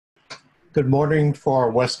Good morning for our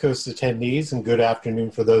West Coast attendees and good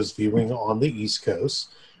afternoon for those viewing on the East Coast.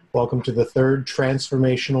 Welcome to the third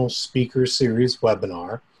Transformational Speaker Series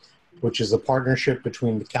webinar, which is a partnership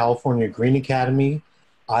between the California Green Academy,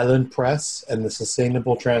 Island Press, and the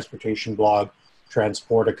sustainable transportation blog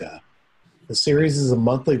TransportiCA. The series is a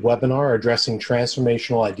monthly webinar addressing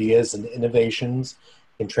transformational ideas and innovations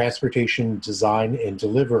in transportation design and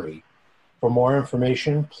delivery. For more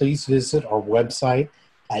information, please visit our website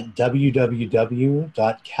at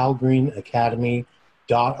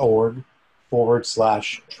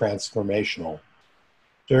www.calgreenacademy.org/transformational.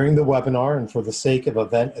 During the webinar, and for the sake of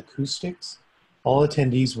event acoustics, all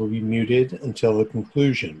attendees will be muted until the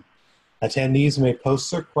conclusion. Attendees may post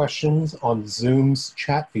their questions on Zoom's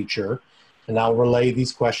chat feature, and I'll relay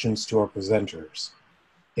these questions to our presenters.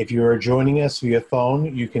 If you are joining us via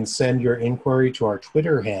phone, you can send your inquiry to our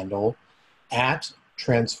Twitter handle at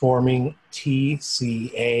Transforming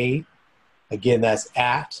TCA. Again, that's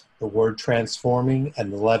at the word transforming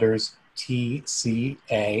and the letters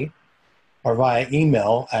TCA, or via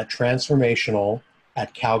email at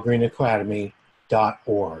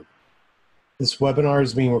transformational@calgreenacademy.org. This webinar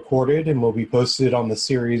is being recorded and will be posted on the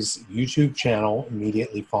series YouTube channel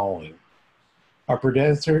immediately following. Our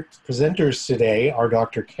presenters today are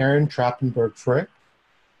Dr. Karen Trapenberg Frick,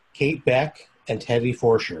 Kate Beck, and Teddy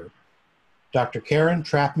Forscher. Dr. Karen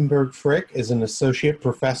Trapenberg Frick is an associate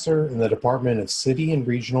professor in the Department of City and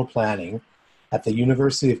Regional Planning at the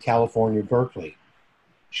University of California, Berkeley.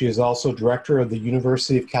 She is also director of the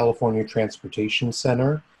University of California Transportation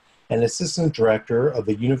Center and assistant director of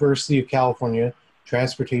the University of California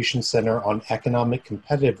Transportation Center on Economic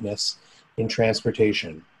Competitiveness in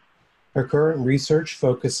Transportation. Her current research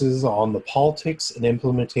focuses on the politics and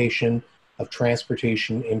implementation of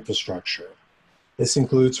transportation infrastructure. This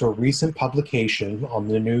includes her recent publication on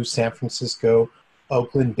the new San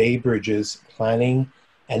Francisco-Oakland Bay Bridges Planning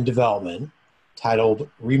and Development, titled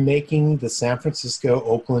Remaking the San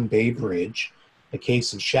Francisco-Oakland Bay Bridge, A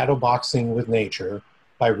Case of Shadowboxing with Nature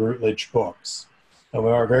by Routledge Books. And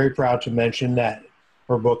we are very proud to mention that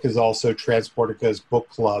her book is also TransportiCA's Book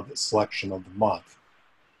Club Selection of the Month.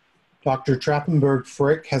 Dr. Trapenberg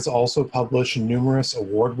Frick has also published numerous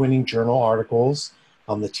award-winning journal articles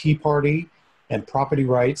on the Tea Party and property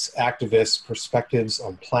rights activists' perspectives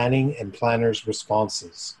on planning and planners'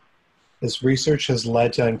 responses. This research has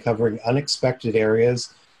led to uncovering unexpected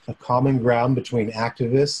areas of common ground between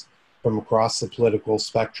activists from across the political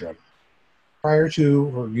spectrum. Prior to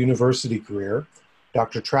her university career,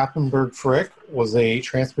 Dr. Trapenberg Frick was a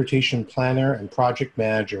transportation planner and project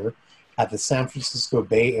manager at the San Francisco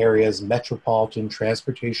Bay Area's Metropolitan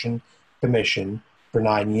Transportation Commission for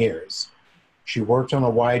 9 years. She worked on a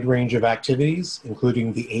wide range of activities,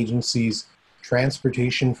 including the agency's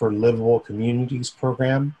Transportation for Livable Communities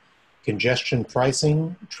program, congestion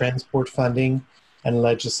pricing, transport funding, and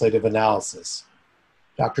legislative analysis.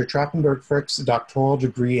 Dr. Trapenberg Frick's doctoral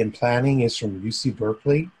degree in planning is from UC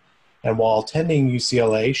Berkeley, and while attending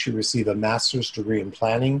UCLA, she received a master's degree in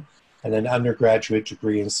planning and an undergraduate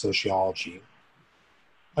degree in sociology.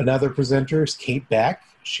 Another presenter is Kate Beck.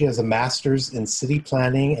 She has a master's in city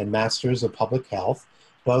planning and master's of public health,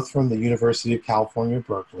 both from the University of California,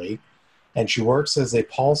 Berkeley, and she works as a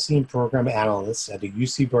policy and program analyst at a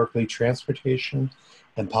UC Berkeley Transportation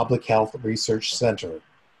and Public Health Research Center.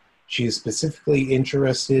 She is specifically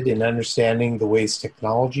interested in understanding the ways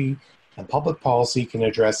technology and public policy can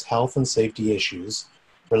address health and safety issues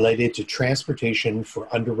related to transportation for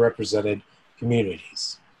underrepresented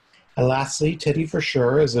communities. And lastly, Teddy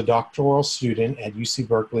Forscher is a doctoral student at UC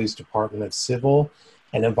Berkeley's Department of Civil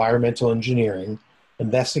and Environmental Engineering,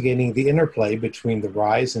 investigating the interplay between the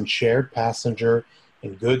rise in shared passenger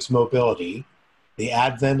and goods mobility, the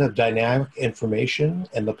advent of dynamic information,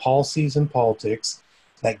 and the policies and politics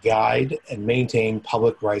that guide and maintain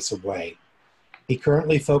public rights-of-way. He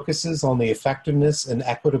currently focuses on the effectiveness and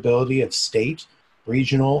equitability of state,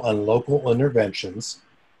 regional, and local interventions,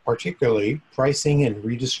 particularly pricing and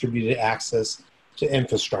redistributed access to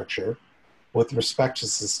infrastructure with respect to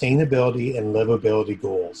sustainability and livability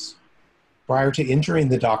goals. Prior to entering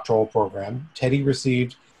the doctoral program, Teddy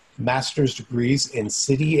received master's degrees in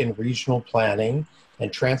city and regional planning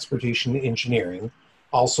and transportation engineering,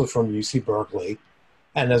 also from UC Berkeley,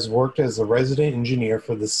 and has worked as a resident engineer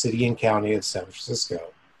for the city and county of San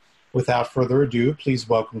Francisco. Without further ado, please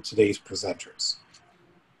welcome today's presenters.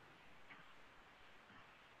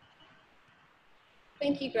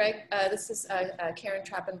 Thank you, Greg. This is Karen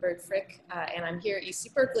Trapenberg Frick, and I'm here at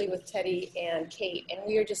UC Berkeley with Teddy and Kate, and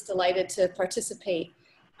we are just delighted to participate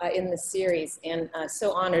in this series, and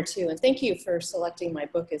so honored to. And thank you for selecting my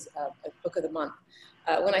book as a book of the month.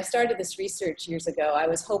 When I started this research years ago, I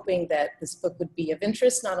was hoping that this book would be of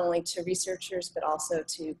interest not only to researchers, but also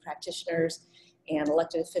to practitioners and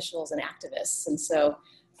elected officials and activists. And so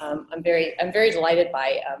I'm very delighted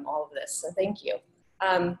by all of this, so thank you.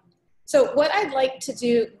 So what I'd like to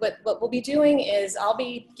do, what we'll be doing is I'll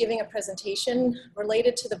be giving a presentation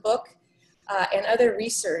related to the book and other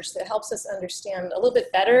research that helps us understand a little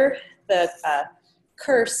bit better the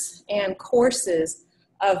curse and courses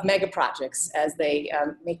of megaprojects as they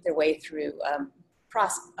make their way through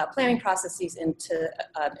planning processes into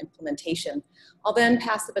implementation. I'll then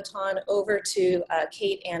pass the baton over to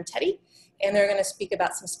Kate and Teddy, and they're going to speak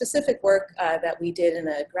about some specific work that we did in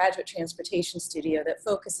a graduate transportation studio that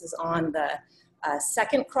focuses on the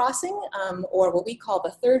second crossing, or what we call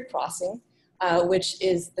the third crossing, which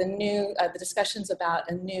is the new, the discussions about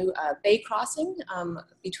a new bay crossing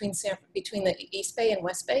between the East Bay and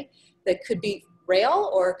West Bay that could be rail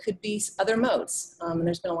or could be other modes. And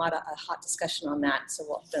there's been a lot of hot discussion on that,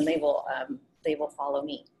 so then they will follow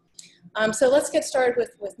me. So let's get started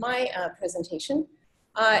with my presentation.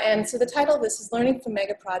 And so the title of this is Learning from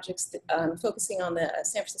Megaprojects, focusing on the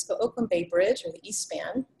San Francisco-Oakland Bay Bridge, or the East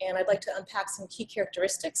Span. And I'd like to unpack some key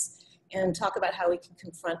characteristics and talk about how we can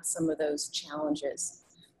confront some of those challenges.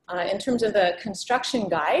 In terms of the construction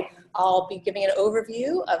guide, I'll be giving an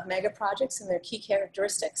overview of megaprojects and their key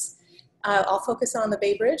characteristics. I'll focus on the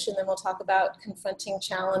Bay Bridge, and then we'll talk about confronting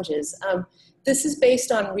challenges. This is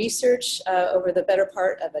based on research over the better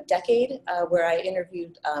part of a decade, where I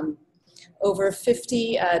interviewed over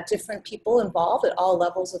 50 different people involved at all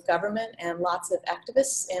levels of government, and lots of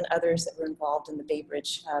activists and others that were involved in the Bay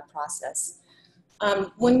Bridge process.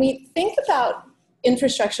 When we think about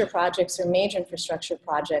infrastructure projects or major infrastructure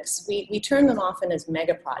projects, we term them often as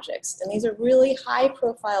mega projects. And these are really high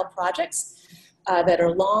profile projects that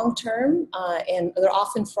are long-term, and they're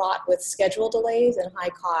often fraught with schedule delays and high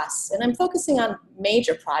costs. And I'm focusing on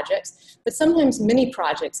major projects, but sometimes mini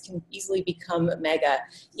projects can easily become mega.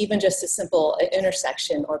 Even just a simple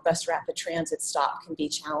intersection or bus rapid transit stop can be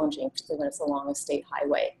challenging, particularly when it's along a state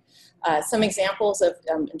highway. Some examples of,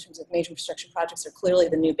 in terms of major infrastructure projects, are clearly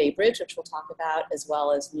the new Bay Bridge, which we'll talk about, as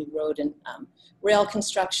well as new road and rail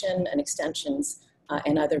construction and extensions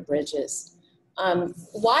and other bridges.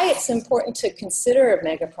 Why it's important to consider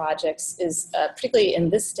mega projects is, particularly in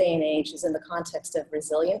this day and age, is in the context of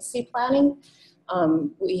resiliency planning.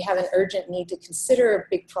 We have an urgent need to consider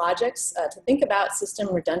big projects, to think about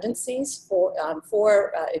system redundancies for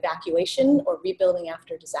evacuation or rebuilding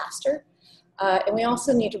after disaster. And we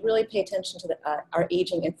also need to really pay attention to our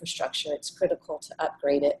aging infrastructure. It's critical to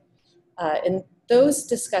upgrade it. In those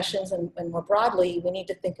discussions, and more broadly, we need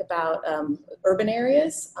to think about urban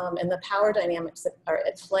areas and the power dynamics that are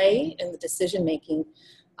at play in the decision-making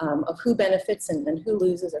of who benefits and who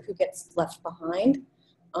loses or who gets left behind.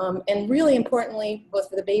 And really importantly, both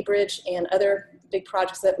for the Bay Bridge and other big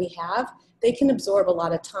projects that we have, they can absorb a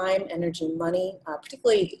lot of time, energy, money,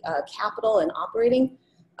 particularly capital and operating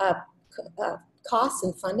costs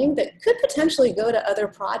and funding that could potentially go to other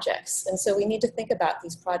projects. And so we need to think about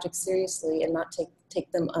these projects seriously and not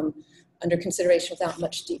take them under consideration without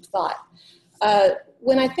much deep thought.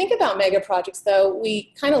 When I think about mega projects, though,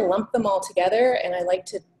 we kind of lump them all together, and I like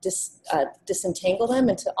to disentangle them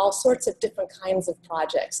into all sorts of different kinds of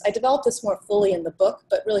projects. I developed this more fully in the book,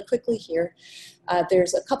 but really quickly here,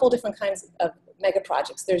 there's a couple different kinds of mega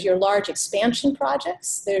projects. There's your large expansion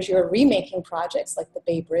projects. There's your remaking projects like the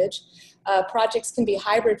Bay Bridge. Projects can be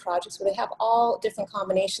hybrid projects where they have all different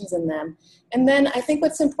combinations in them. And then I think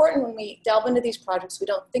what's important when we delve into these projects we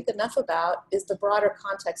don't think enough about is the broader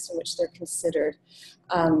context in which they're considered.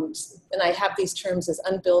 And I have these terms as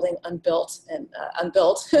unbuilding, unbuilt, and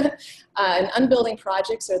unbuilt. And unbuilding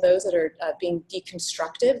projects are those that are being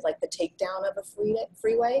deconstructed, like the takedown of a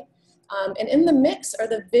freeway. And in the mix are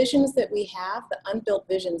the visions that we have, the unbuilt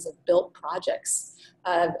visions of built projects.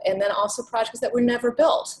 And then also projects that were never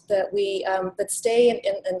built, that we that stay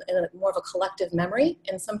in a more of a collective memory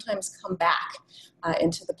and sometimes come back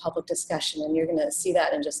into the public discussion. And you're going to see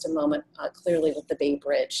that in just a moment clearly with the Bay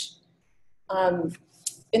Bridge.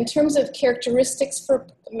 In terms of characteristics for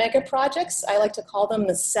mega projects, I like to call them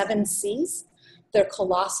the 7 C's. They're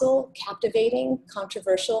colossal, captivating,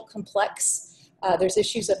 controversial, complex. There's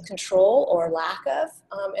issues of control or lack of,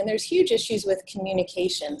 and there's huge issues with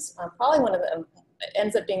communications. Probably one of them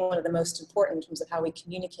ends up being one of the most important in terms of how we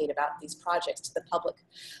communicate about these projects to the public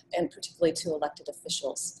and particularly to elected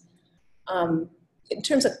officials. In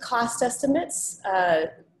terms of cost estimates,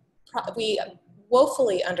 we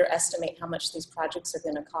woefully underestimate how much these projects are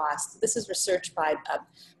going to cost. This is research by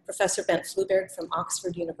Professor Bent Fluberg from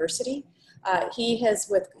Oxford University. He has,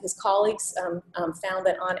 with his colleagues, found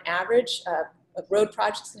that on average, road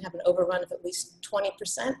projects can have an overrun of at least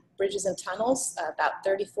 20%, bridges and tunnels about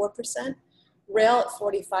 34%, rail at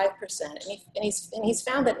 45%, and he's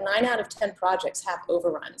found that 9 out of 10 projects have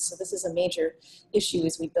overruns. So this is a major issue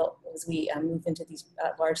as we move into these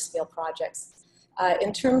large-scale projects.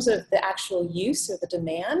 In terms of the actual use or the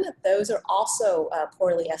demand, those are also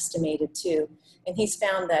poorly estimated too. And he's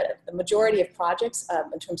found that the majority of projects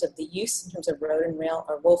in terms of the use, in terms of road and rail,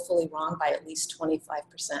 are woefully wrong by at least 20%.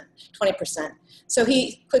 So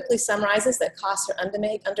he quickly summarizes that costs are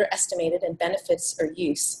underestimated and benefits or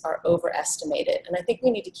use are overestimated. And I think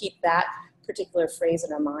we need to keep that particular phrase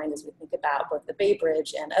in our mind as we think about both the Bay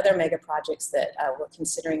Bridge and other mega projects that we're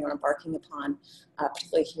considering or embarking upon,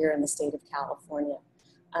 particularly here in the state of California.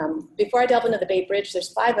 Before I delve into the Bay Bridge,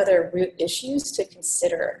 there's 5 other root issues to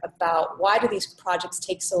consider about why do these projects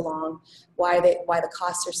take so long, why the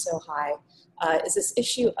costs are so high, is this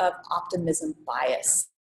issue of optimism bias.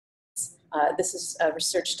 This is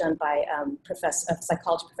research done by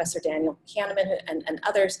psychology professor Daniel Kahneman and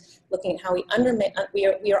others, looking at how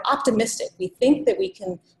we are optimistic. We think that we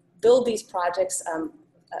can build these projects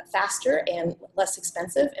faster and less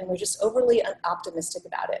expensive, and we're just overly optimistic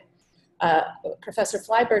about it. Professor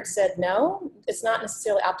Flyberg said, no, it's not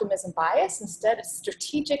necessarily optimism bias. Instead, it's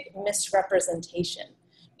strategic misrepresentation.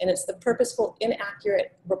 And it's the purposeful,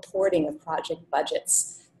 inaccurate reporting of project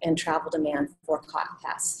budgets and travel demand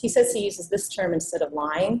forecasts. He says he uses this term instead of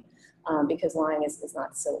lying because lying is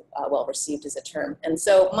not so well received as a term. And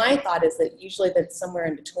so my thought is that usually that's somewhere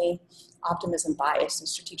in between optimism bias and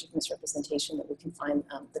strategic misrepresentation that we can find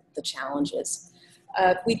the challenges.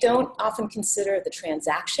 We don't often consider the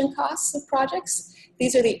transaction costs of projects.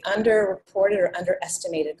 These are the underreported or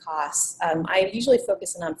underestimated costs. I usually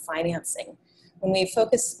focus in on financing. When we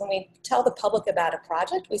tell the public about a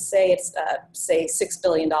project, we say it's, say, $6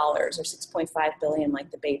 billion or $6.5 billion like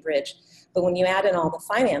the Bay Bridge. But when you add in all the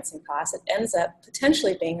financing costs, it ends up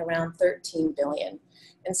potentially being around $13 billion.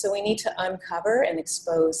 And so we need to uncover and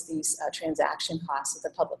expose these transaction costs so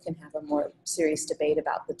the public can have a more serious debate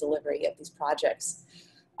about the delivery of these projects.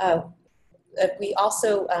 We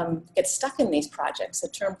also get stuck in these projects, a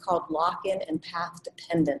term called lock-in and path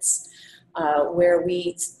dependence, where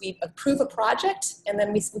we approve a project and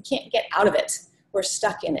then we can't get out of it. We're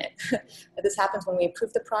stuck in it. This happens when we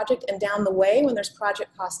approve the project, and down the way when there's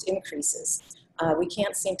project cost increases. We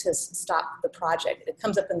can't seem to stop the project. It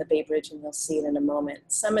comes up in the Bay Bridge, and you'll see it in a moment.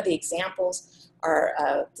 Some of the examples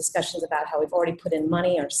are discussions about how we've already put in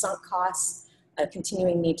money or sunk costs, a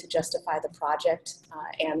continuing need to justify the project,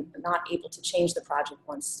 and not able to change the project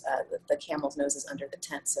once the camel's nose is under the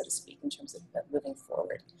tent, so to speak, in terms of moving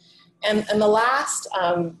forward. And the last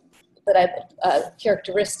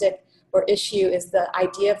characteristic or issue is the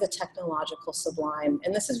idea of the technological sublime.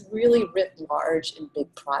 And this is really writ large in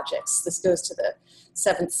big projects. This goes to the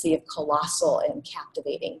 7th C of colossal and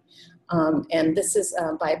captivating. And this is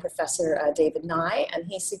by Professor David Nye, and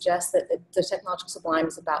he suggests that the technological sublime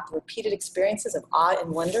is about the repeated experiences of awe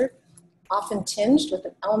and wonder, often tinged with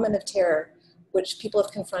an element of terror, which people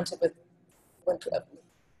have confronted with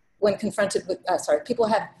when confronted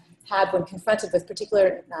with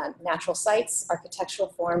particular natural sites, architectural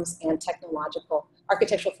forms, and technological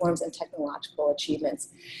achievements.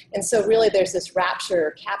 And so really there's this rapture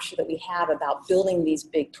or capture that we have about building these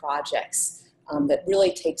big projects that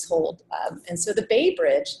really takes hold. And so the Bay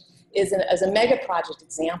Bridge is as a mega project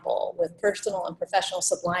example with personal and professional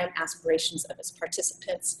sublime aspirations of its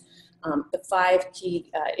participants. The 5 key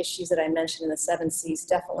issues that I mentioned in the 7 C's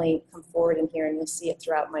definitely come forward in here, and you'll see it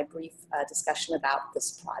throughout my brief discussion about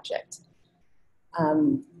this project.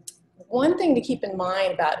 One thing to keep in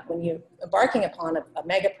mind about when you're embarking upon a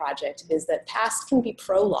mega project is that past can be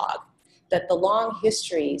prologue, that the long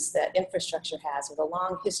histories that infrastructure has or the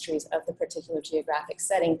long histories of the particular geographic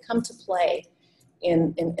setting come to play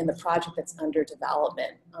in the project that's under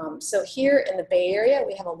development. So here in the Bay Area,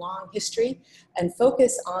 we have a long history and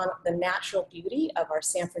focus on the natural beauty of our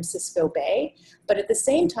San Francisco Bay. But at the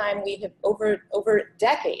same time, we have over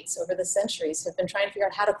decades, over the centuries, have been trying to figure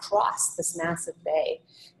out how to cross this massive bay.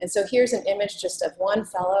 And so here's an image just of one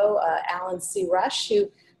fellow, Alan C. Rush,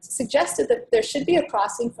 who suggested that there should be a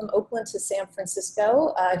crossing from Oakland to San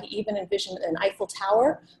Francisco. He even envisioned an Eiffel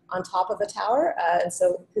Tower on top of a tower. And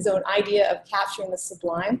so his own idea of capturing the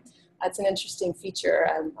sublime, it's an interesting feature.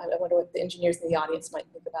 I wonder what the engineers in the audience might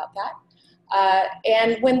think about that.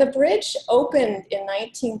 And when the bridge opened in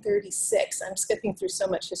 1936, I'm skipping through so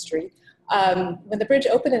much history, When the bridge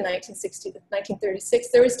opened in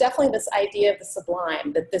 1936, there was definitely this idea of the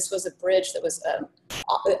sublime, that this was a bridge that was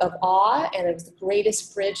of awe, and it was the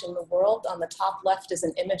greatest bridge in the world. On the top left is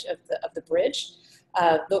an image of the bridge.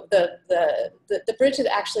 The bridge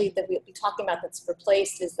that we'll be talking about that's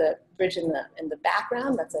replaced is the bridge in the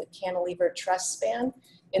background. That's a cantilever truss span.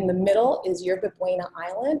 In the middle is Yerba Buena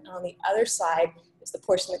Island. On the other side is the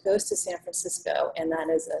portion that goes to San Francisco, and that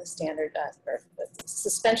is a standard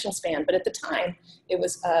suspension span. But at the time, it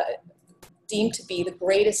was deemed to be the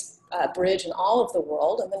greatest bridge in all of the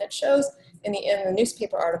world. And then it shows in the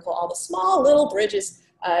newspaper article all the small little bridges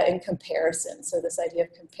in comparison. So this idea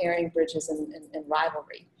of comparing bridges and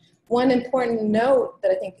rivalry. One important note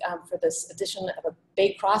that I think for this addition of a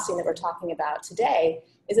bay crossing that we're talking about today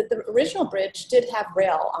is that the original bridge did have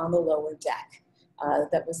rail on the lower deck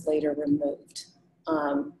that was later removed.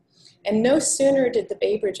 And no sooner did the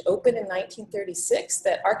Bay Bridge open in 1936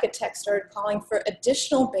 that architects started calling for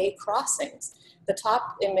additional bay crossings. The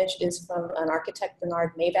top image is from an architect,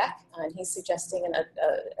 Bernard Maybeck, and he's suggesting a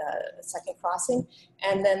second crossing.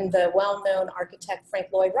 And then the well-known architect Frank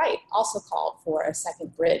Lloyd Wright also called for a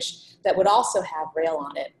second bridge that would also have rail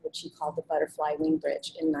on it, which he called the Butterfly Wing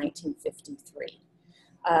Bridge in 1953.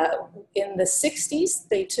 In the 60s,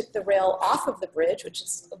 they took the rail off of the bridge, which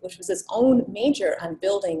was its own major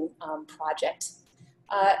unbuilding project.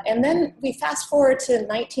 And then we fast forward to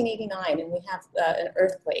 1989, and we have an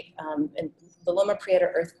earthquake, the Loma Prieta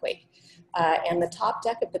earthquake. And the top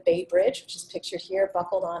deck of the Bay Bridge, which is pictured here,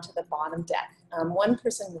 buckled onto the bottom deck. One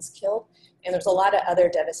person was killed, and there's a lot of other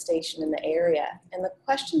devastation in the area. And the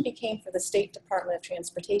question became for the State Department of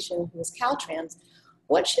Transportation, who was Caltrans,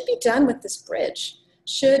 what should be done with this bridge?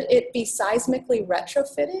 Should it be seismically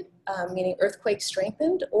retrofitted, meaning earthquake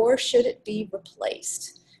strengthened, or should it be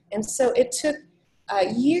replaced? And so it took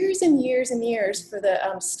years and years and years for the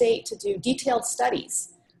state to do detailed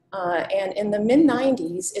studies. And in the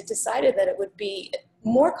mid-90s, it decided that it would be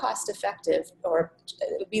more cost-effective, or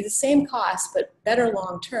it would be the same cost, but better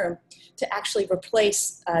long-term, to actually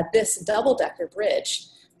replace this double-decker bridge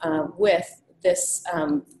with this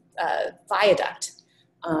viaduct.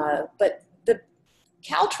 But the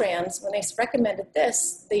Caltrans, when they recommended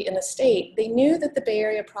this in the state, they knew that the Bay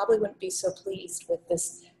Area probably wouldn't be so pleased with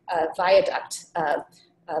this viaduct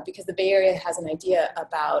because the Bay Area has an idea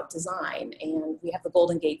about design, and we have the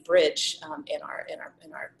Golden Gate Bridge on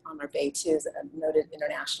our bay too, as a noted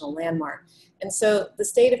international landmark. And so the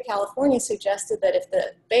state of California suggested that if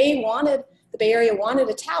the Bay Area wanted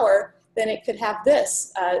a tower, then it could have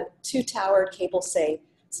this two-towered cable stay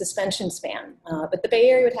suspension span. But the Bay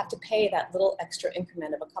Area would have to pay that little extra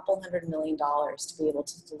increment of a couple $100 million to be able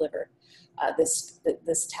to deliver this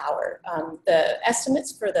tower. The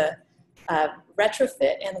estimates for the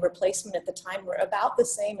retrofit and the replacement at the time were about the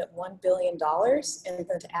same at $1 billion, and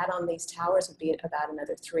then to add on these towers would be about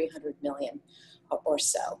another $300 million or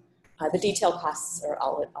so. The detailed costs are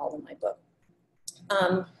all in my book.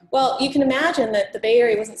 Well, you can imagine that the Bay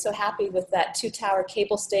Area wasn't so happy with that two-tower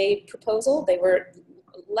cable stay proposal. They were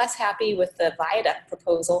less happy with the viaduct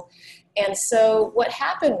proposal. And so what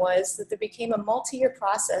happened was that there became a multi-year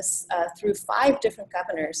process through 5 different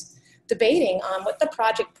governors debating on what the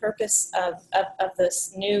project purpose of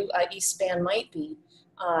this new east span might be.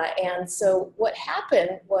 And so what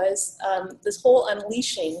happened was this whole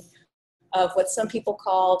unleashing of what some people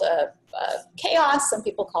called chaos, some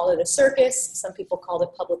people called it a circus, some people called it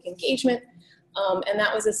public engagement. And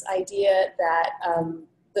that was this idea that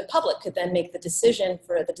the public could then make the decision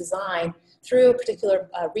for the design through a particular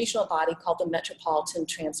regional body called the Metropolitan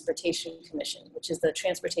Transportation Commission, which is the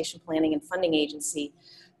transportation planning and funding agency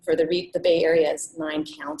for the Bay Area's 9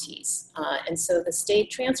 counties. And so the state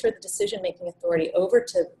transferred the decision-making authority over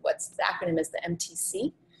to what's the acronym is the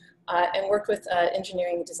MTC, and worked with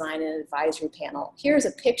engineering, design, and advisory panel. Here's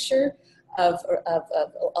a picture of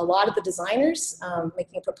a lot of the designers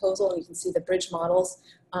making a proposal, and you can see the bridge models.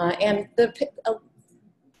 And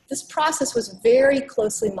this process was very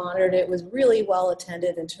closely monitored. It was really well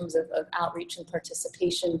attended in terms of outreach and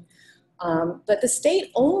participation. But the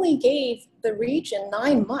state only gave the region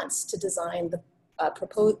 9 months to design the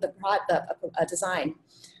design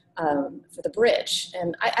for the bridge.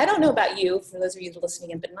 And I don't know about you, for those of you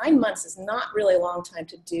listening in, but 9 months is not really a long time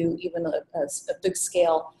to do even a big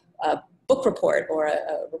scale book report or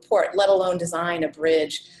a report, let alone design a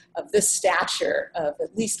bridge of this stature of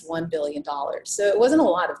at least $1 billion. So it wasn't a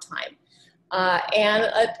lot of time.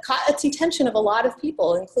 And caught the attention of a lot of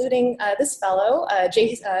people, including this fellow,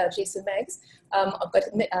 Jason Meggs, but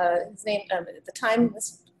his name at the time,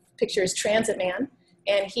 this picture is Transit Man,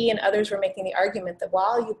 and he and others were making the argument that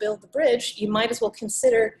while you build the bridge, you might as well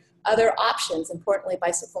consider other options, importantly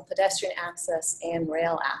bicycle and pedestrian access and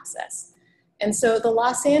rail access. And so the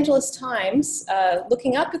Los Angeles Times,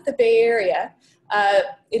 looking up at the Bay Area,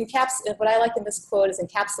 what I like in this quote is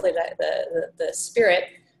encapsulate the spirit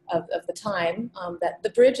of the time, that the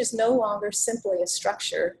bridge is no longer simply a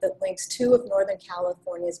structure that links two of Northern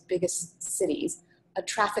California's biggest cities, a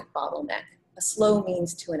traffic bottleneck, a slow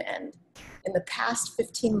means to an end. In the past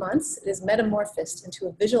 15 months, it is metamorphosed into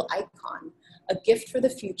a visual icon, a gift for the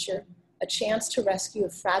future, a chance to rescue a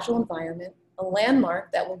fragile environment, a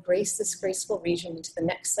landmark that will grace this graceful region into the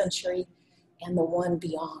next century and the one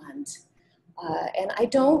beyond. And I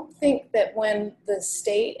don't think that when the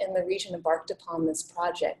state and the region embarked upon this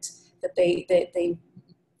project, that they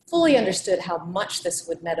fully understood how much this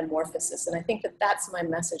would metamorphosis. And I think that that's my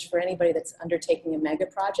message for anybody that's undertaking a mega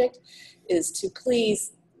project, is to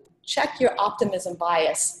please check your optimism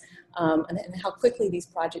bias and how quickly these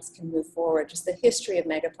projects can move forward. Just the history of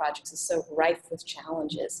mega projects is so rife with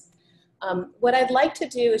challenges. What I'd like to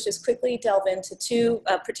do is just quickly delve into two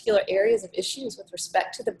particular areas of issues with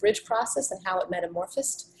respect to the bridge process and how it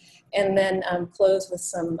metamorphosed, and then close with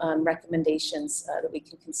some recommendations that we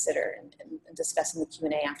can consider and discuss in the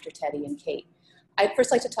Q&A after Teddy and Kate. I'd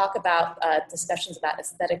first like to talk about discussions about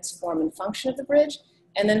aesthetics, form, and function of the bridge,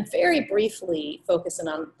 and then very briefly focus in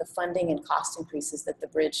on the funding and cost increases that the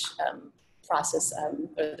bridge process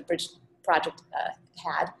or the bridge project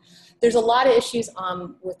had. There's a lot of issues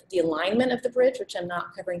with the alignment of the bridge, which I'm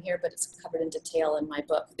not covering here, but it's covered in detail in my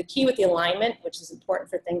book. The key with the alignment, which is important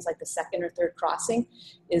for things like the second or third crossing,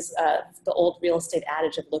 is the old real estate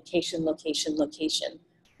adage of location, location, location.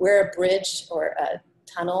 Where a bridge or a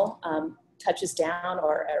tunnel touches down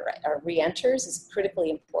or re-enters is critically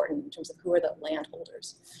important in terms of who are the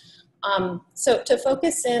landholders. So to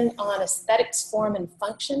focus in on aesthetics, form, and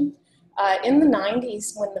function, in the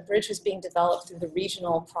 90s, when the bridge was being developed through the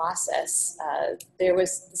regional process, there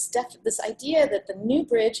was this idea that the new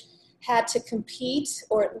bridge had to compete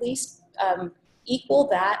or at least equal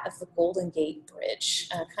that of the Golden Gate Bridge,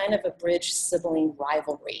 kind of a bridge-sibling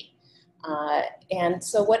rivalry. And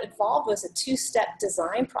so what involved was a two-step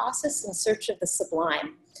design process in search of the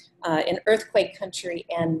sublime in earthquake country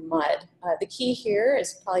and mud. The key here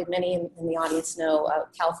is probably many in the audience know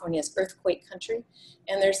California's earthquake country.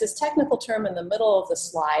 And there's this technical term in the middle of the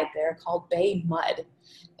slide there called bay mud.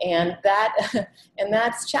 And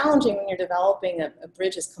that's challenging when you're developing a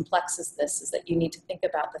bridge as complex as this, is that you need to think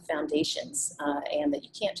about the foundations and that you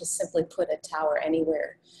can't just simply put a tower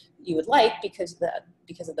anywhere you would like because of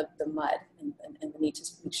the mud and the need to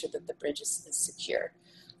make sure that the bridge is secure.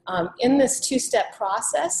 In this two-step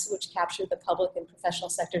process, which captured the public and professional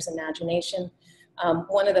sector's imagination,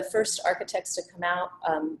 one of the first architects to come out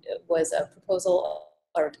was a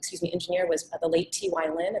engineer was the late T.Y.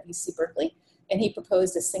 Lin of UC Berkeley, and he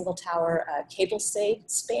proposed a single tower cable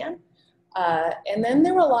stayed span. And then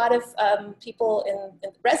there were a lot of people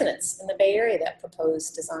residents in the Bay Area that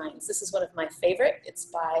proposed designs. This is one of my favorite. It's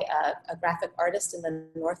by a graphic artist in the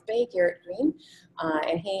North Bay, Garrett Green.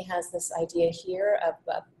 And he has this idea here of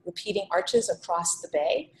repeating arches across the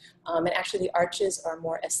bay. And actually the arches are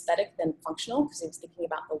more aesthetic than functional, because he was thinking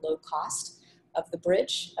about the low cost of the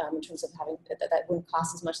bridge in terms of having, that wouldn't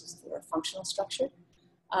cost as much as if it were a functional structure.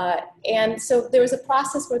 And so there was a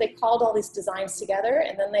process where they called all these designs together,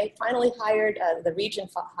 and then they finally hired, the region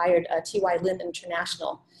hired T.Y. Lin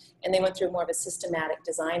International, and they went through more of a systematic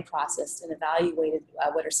design process and evaluated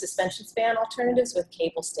what are suspension span alternatives with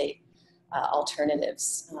cable stayed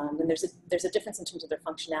alternatives. And there's a difference in terms of their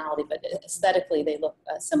functionality, but aesthetically they look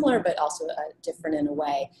similar, but also different in a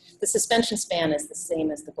way. The suspension span is the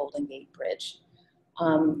same as the Golden Gate Bridge.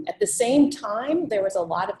 At the same time, there was a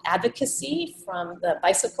lot of advocacy from the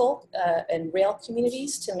bicycle and rail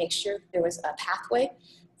communities to make sure there was a pathway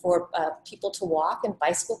for people to walk and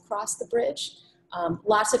bicycle cross the bridge.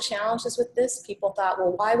 Lots of challenges with this. People thought,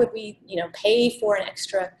 well, why would we pay for an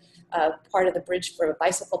extra part of the bridge for a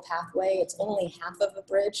bicycle pathway? It's only half of a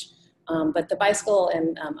bridge. But the bicycle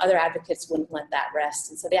and other advocates wouldn't let that rest.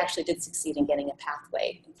 And so they actually did succeed in getting a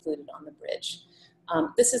pathway included on the bridge.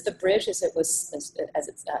 This is the bridge as it was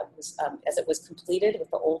completed with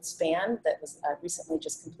the old span that was recently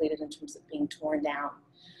just completed in terms of being torn down.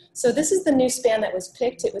 So this is the new span that was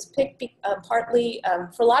picked. It was picked partly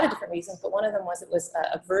for a lot of different reasons, but one of them was it was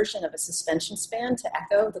a version of a suspension span to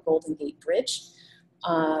echo the Golden Gate Bridge.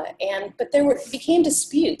 But there became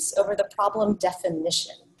disputes over the problem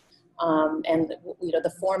definition and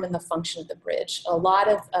the form and the function of the bridge. A lot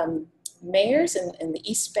of mayors in the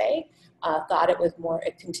East Bay thought it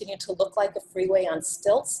continued to look like a freeway on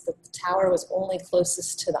stilts. The tower was only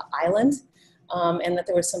closest to the island. and that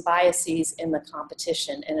there were some biases in the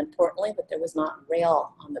competition, and importantly, that there was not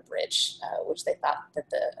rail on the bridge, which they thought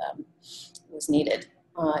that was needed.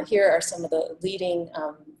 Here are some of the leading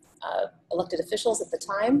elected officials at the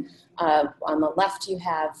time. On the left, you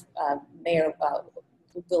have Mayor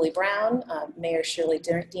Willie Brown, Mayor Shirley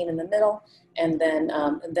Dean in the middle, and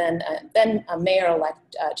then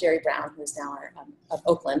Mayor-elect Jerry Brown, who is now of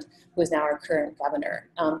Oakland, who is now our current governor.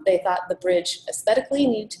 They thought the bridge aesthetically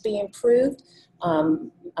needed to be improved.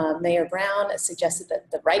 Mayor Brown suggested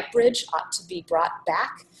that the Wright Bridge ought to be brought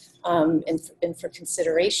back and for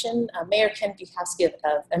consideration. Mayor Ken Bukowski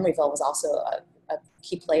of Emeryville was also a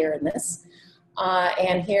key player in this.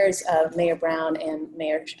 And here's Mayor Brown and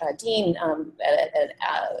Mayor Dean at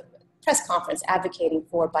a press conference advocating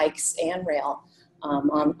for bikes and rail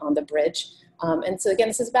on the bridge. And so again,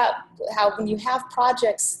 this is about how when you have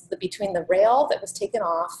projects between the rail that was taken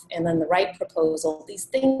off and then the Wright proposal, these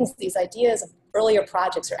things, these ideas of earlier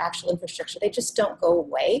projects or actual infrastructure, they just don't go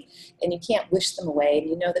away, and you can't wish them away. And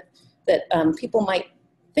you know that people might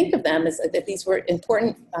think of them as that these were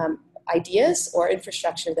important ideas or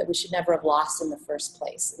infrastructure that we should never have lost in the first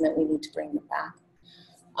place, and that we need to bring them back.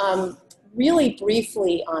 Really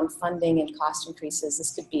briefly on funding and cost increases,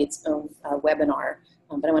 this could be its own webinar,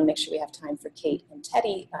 but I want to make sure we have time for Kate and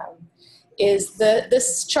Teddy, is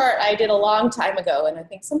this chart I did a long time ago, and I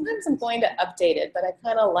think sometimes I'm going to update it, but I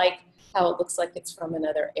kind of like how it looks like it's from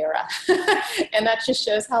another era. And that just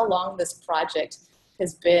shows how long this project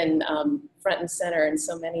has been front and center in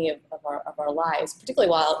so many of our lives, particularly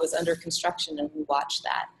while it was under construction and we watched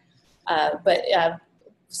that. But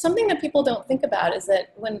something that people don't think about is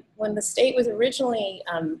that when the state was originally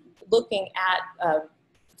looking at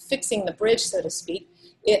fixing the bridge, so to speak,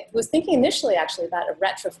 it was thinking initially actually about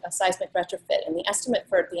a seismic retrofit, and the estimate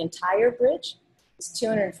for the entire bridge was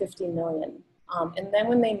 $250 million. And then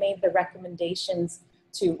when they made the recommendations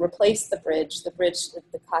to replace the bridge, the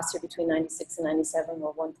costs here between 96 and 97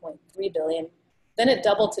 were 1.3 billion. Then it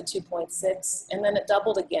doubled to 2.6, and then it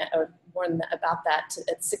doubled again, or more than that, about that,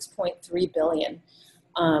 at 6.3 billion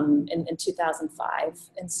in 2005.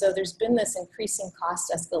 And so there's been this increasing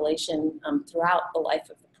cost escalation throughout the life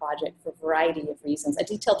of the project for a variety of reasons. I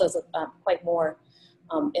detailed those quite more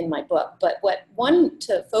in my book, but what one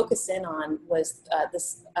to focus in on was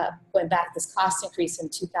going back, this cost increase in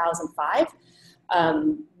 2005.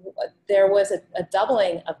 There was a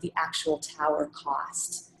doubling of the actual tower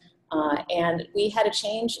cost. And we had a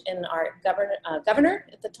change in our governor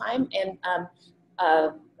at the time, and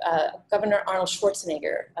Governor Arnold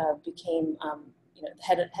Schwarzenegger became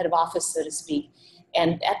head of office, so to speak.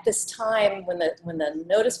 And at this time, when the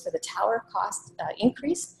notice for the tower cost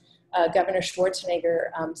increased, Governor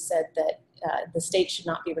Schwarzenegger said that the state should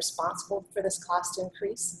not be responsible for this cost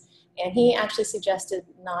increase. And he actually suggested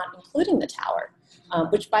not including the tower,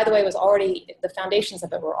 which, by the way, was already, the foundations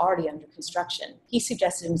of it were already under construction. He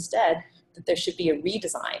suggested instead that there should be a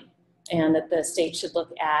redesign, and that the state should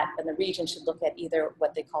look at, and the region should look at, either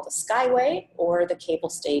what they call the Skyway or the cable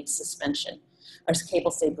stayed suspension, or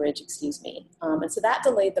cable stayed bridge, excuse me. And so that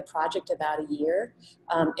delayed the project about a year.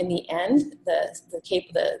 In the end, the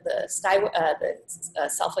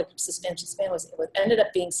self-electric suspension span ended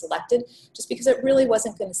up being selected just because it really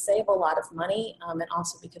wasn't going to save a lot of money, and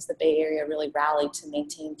also because the Bay Area really rallied to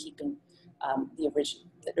maintain keeping the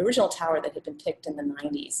original tower that had been picked in the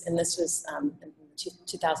 90s. And this was in the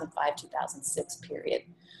 2005-2006 period.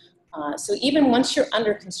 So even once you're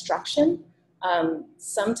under construction,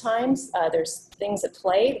 sometimes there's things at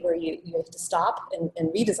play where you have to stop and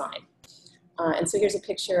redesign. And so here's a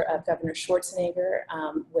picture of Governor Schwarzenegger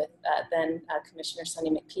with then Commissioner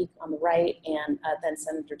Sonny McPeak on the right, and then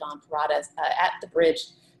Senator Don Parada at the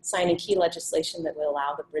bridge, signing key legislation that would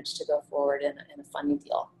allow the bridge to go forward in a funding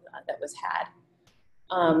deal that was had.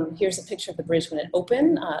 Here's a picture of the bridge when it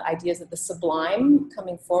opened, ideas of the sublime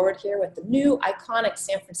coming forward here with the new iconic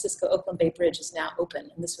San Francisco-Oakland Bay Bridge is now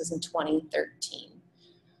open, and this was in 2013.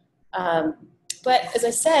 But as I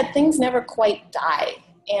said, things never quite die.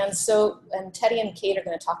 And so, and Teddy and Kate are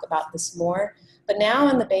going to talk about this more, but now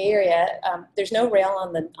in the Bay Area, there's no rail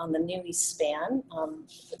on the new east span.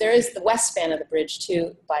 There is the west span of the bridge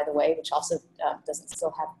too, by the way, which also doesn't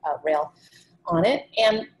still have rail on it.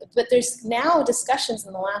 But there's now discussions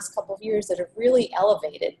in the last couple of years that have really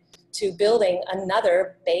elevated to building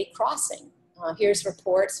another bay crossing. Here's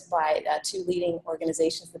reports by two leading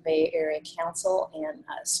organizations, the Bay Area Council and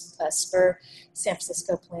SPUR, San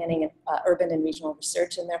Francisco Planning and Urban and Regional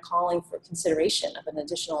Research, and they're calling for consideration of an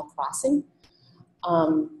additional crossing.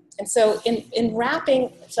 And so in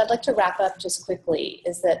wrapping, so I'd like to wrap up just quickly,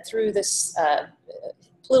 is that through this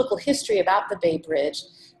political history about the Bay Bridge,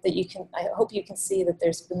 that I hope you can see that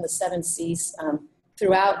there's been the 7 Cs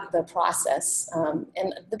throughout the process.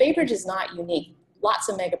 And the Bay Bridge is not unique. Lots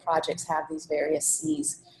of mega projects have these various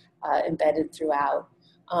Cs embedded throughout.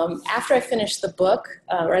 After I finished the book,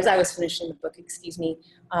 or as I was finishing the book, excuse me,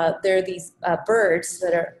 there are these birds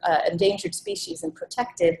that are endangered species and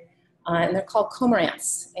protected, and they're called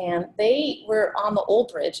cormorants. And they were on the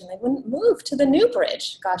old bridge, and they wouldn't move to the new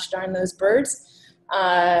bridge. Gosh darn those birds.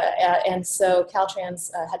 And so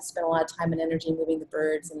Caltrans had to spend a lot of time and energy moving the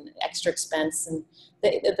birds and extra expense. And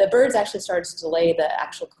the birds actually started to delay the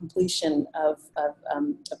actual completion of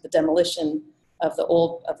the demolition of the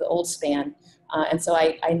old span. And so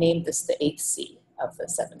I named this the 8th C of the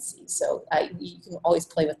 7 Cs. So you can always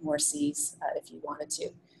play with more Cs if you wanted to.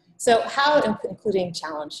 So how, including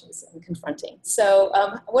challenges and confronting. So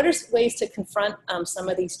what are ways to confront some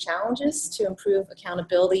of these challenges to improve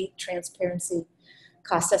accountability, transparency,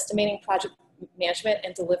 cost estimating, project management,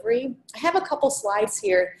 and delivery? I have a couple slides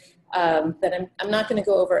here that I'm not going to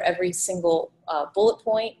go over every single bullet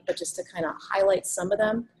point, but just to kind of highlight some of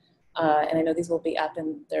them. And I know these will be up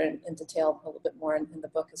and they're in detail a little bit more in the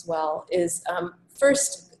book as well, is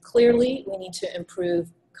first, clearly we need to improve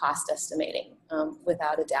cost estimating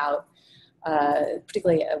without a doubt,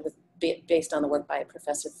 particularly based on the work by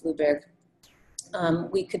Professor Fluberg.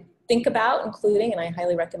 We could think about including, and I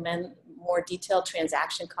highly recommend, more detailed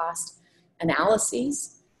transaction cost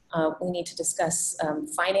analyses. We need to discuss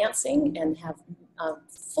financing and have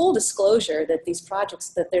full disclosure that these projects,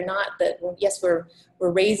 that they're not, that yes, we're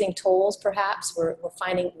raising tolls perhaps, we're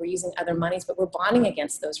using other monies, but we're bonding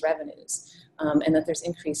against those revenues, and that there's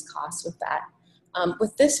increased costs with that.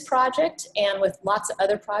 With this project and with lots of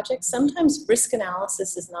other projects, sometimes risk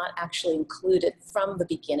analysis is not actually included from the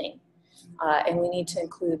beginning. And we need to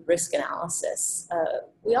include risk analysis.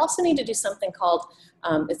 We also need to do something called,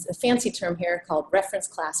 it's a fancy term here, called reference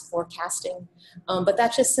class forecasting. But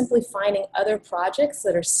that's just simply finding other projects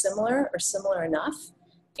that are similar or similar enough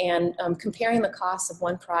and comparing the costs of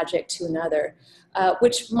one project to another,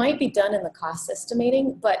 which might be done in the cost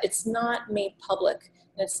estimating, but it's not made public.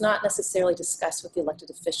 And it's not necessarily discussed with the elected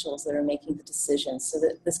officials that are making the decisions, so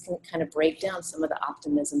that this can kind of break down some of the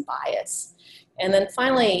optimism bias. And then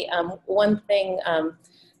finally, one thing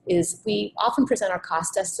is we often present our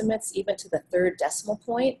cost estimates even to the 3rd decimal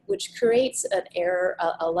point, which creates an error,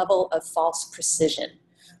 a level of false precision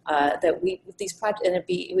that with these projects, and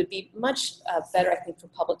it would be much better, I think, for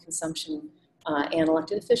public consumption and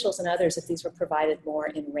elected officials and others if these were provided more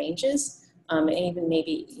in ranges, and even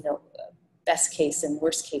maybe, you know, best case and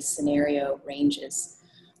worst case scenario ranges.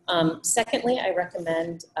 Secondly, I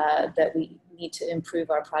recommend that we need to improve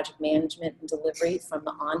our project management and delivery from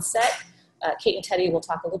the onset. Kate and Teddy will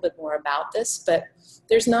talk a little bit more about this, but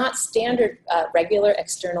there's not standard regular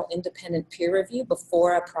external independent peer review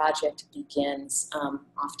before a project begins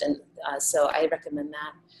often, so I recommend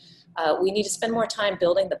that. We need to spend more time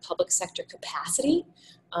building the public sector capacity,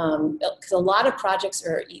 because a lot of projects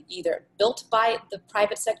are either built by the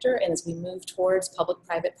private sector, and as we move towards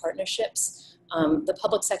public-private partnerships, the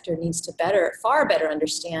public sector needs to far better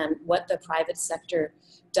understand what the private sector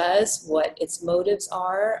does, what its motives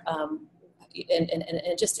are,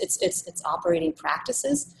 and just its operating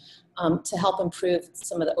practices to help improve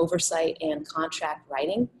some of the oversight and contract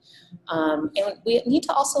writing. And we need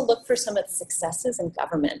to also look for some of the successes in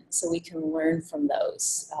government so we can learn from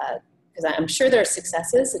those. Because I'm sure there are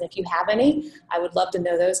successes, and if you have any, I would love to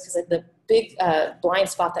know those, because the big blind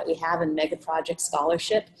spot that we have in mega project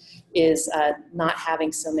scholarship is not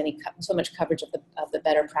having so much coverage of the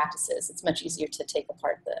better practices. It's much easier to take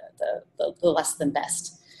apart the less than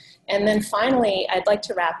best. And then finally, I'd like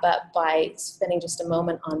to wrap up by spending just a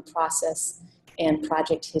moment on process and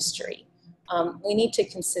project history. We need to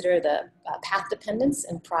consider the path dependence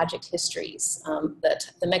and project histories,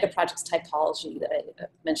 the mega projects typology that I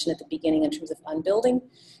mentioned at the beginning in terms of unbuilding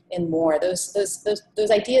and more.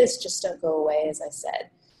 Those ideas just don't go away, as I said.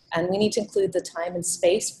 And we need to include the time and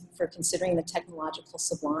space for considering the technological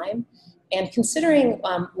sublime and considering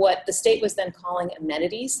what the state was then calling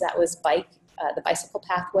amenities. That was the bicycle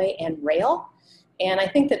pathway and rail. And I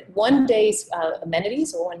think that one day's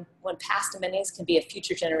amenities, or one past amenities, can be a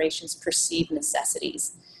future generation's perceived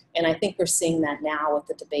necessities. And I think we're seeing that now with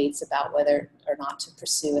the debates about whether or not to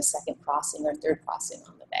pursue a second crossing or third crossing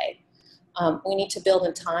on the bay. We need to build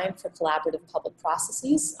in time for collaborative public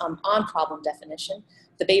processes on problem definition.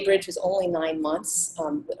 The Bay Bridge was only 9 months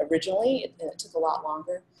originally. It took a lot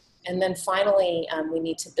longer. And then finally, we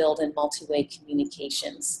need to build in multi-way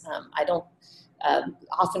communications.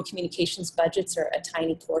 Often communications budgets are a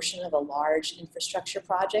tiny portion of a large infrastructure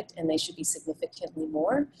project, and they should be significantly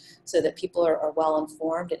more so that people are well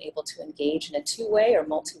informed and able to engage in a two-way or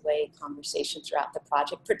multi-way conversation throughout the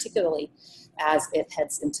project, particularly as it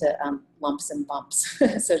heads into lumps and bumps,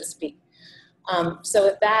 so to speak. So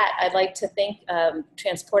with that, I'd like to thank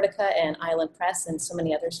TransportiCA and Island Press and so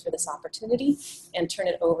many others for this opportunity, and turn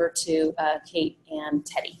it over to Kate and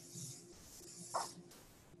Teddy.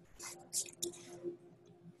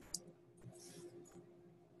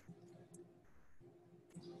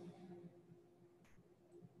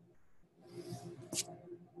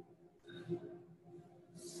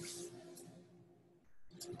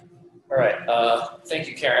 All right, thank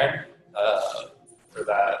you, Karen, for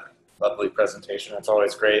that lovely presentation. It's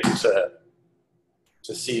always great to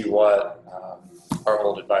see what our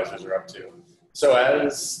old advisors are up to. So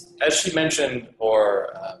as she mentioned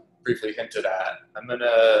or briefly hinted at, I'm going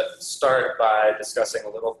to start by discussing a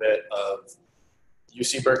little bit of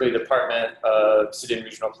UC Berkeley Department of City and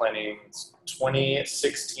Regional Planning's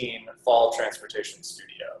 2016 Fall Transportation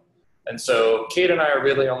Studio. And so Kate and I are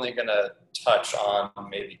really only going to touch on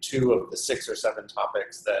maybe 2 of the 6 or 7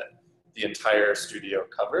 topics that the entire studio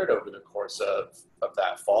covered over the course of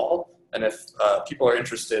that fall. And if people are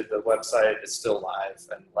interested, the website is still live,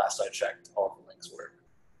 and last I checked, all the links work.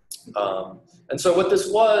 And so what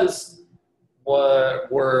this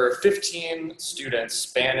were 15 students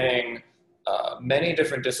spanning many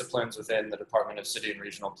different disciplines within the Department of City and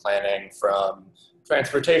Regional Planning, from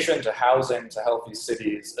transportation to housing to healthy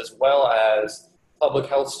cities, as well as public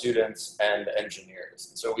health students and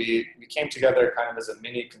engineers. So we came together kind of as a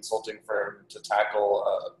mini consulting firm to tackle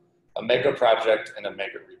a mega project in a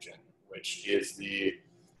mega region, which is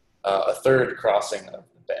a third crossing of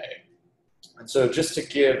the bay. And so just to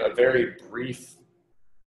give a very brief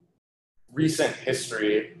recent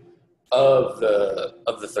history of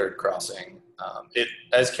the third crossing,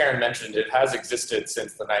 as Karen mentioned, it has existed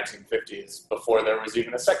since the 1950s. Before there was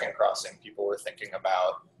even a second crossing, people were thinking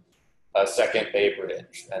about a second Bay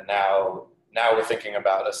Bridge, and now we're thinking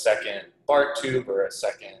about a second BART tube or a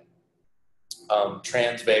second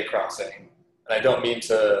Transbay crossing. And I don't mean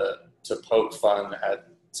to poke fun at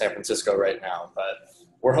San Francisco right now, but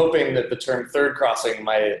we're hoping that the term third crossing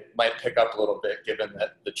might pick up a little bit, given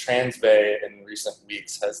that the Transbay in recent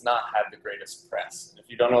weeks has not had the greatest press. And if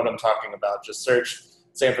you don't know what I'm talking about, just search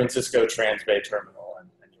San Francisco Transbay Terminal and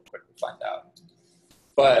you'll quickly find out.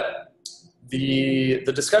 But the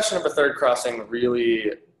discussion of a third crossing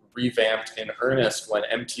really revamped in earnest when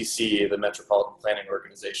MTC, the Metropolitan Planning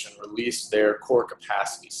Organization, released their core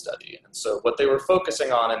capacity study. And so what they were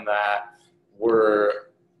focusing on in that were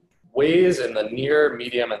ways in the near,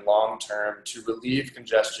 medium, and long term to relieve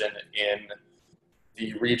congestion in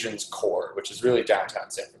the region's core, which is really downtown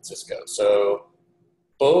San Francisco. So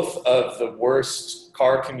both of the worst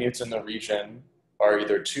car commutes in the region are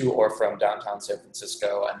either to or from downtown San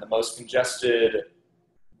Francisco, and the most congested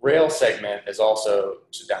rail segment is also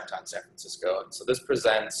to downtown San Francisco. And so this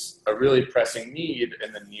presents a really pressing need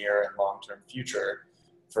in the near and long-term future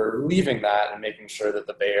for relieving that and making sure that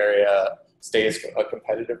the Bay Area stays a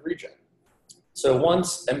competitive region. So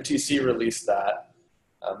once MTC released that,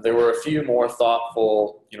 there were a few more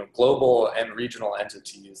thoughtful, global and regional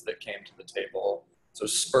entities that came to the table. So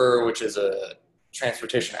SPUR, which is a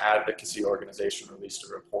transportation advocacy organization, released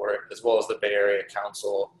a report, as well as the Bay Area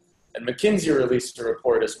Council. And McKinsey released a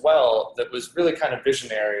report as well that was really kind of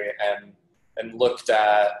visionary and looked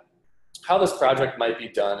at how this project might be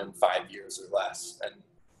done in 5 years or less. And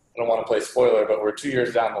I don't want to play spoiler, but we're 2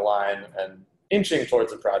 years down the line and inching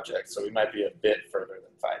towards the project, so we might be a bit further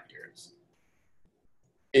than 5 years.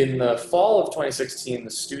 In the fall of 2016,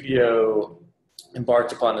 the studio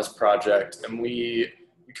embarked upon this project, and we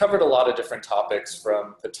covered a lot of different topics,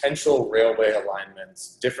 from potential railway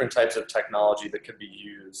alignments, different types of technology that could be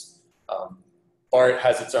used. BART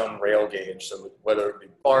has its own rail gauge, so whether it be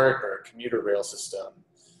BART or a commuter rail system.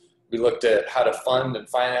 We looked at how to fund and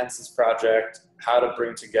finance this project, how to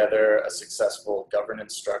bring together a successful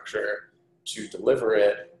governance structure to deliver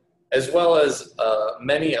it, as well as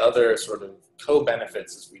many other sort of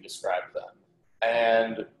co-benefits as we described them.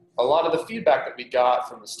 And a lot of the feedback that we got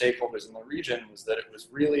from the stakeholders in the region was that it was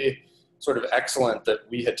really sort of excellent that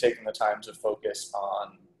we had taken the time to focus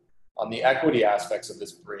on the equity aspects of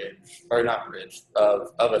this bridge, or not bridge, of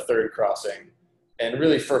a third crossing, and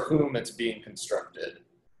really for whom it's being constructed.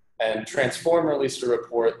 And Transform released a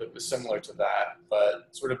report that was similar to that, but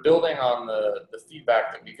sort of building on the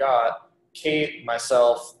feedback that we got, Kate,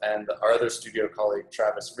 myself, and our other studio colleague,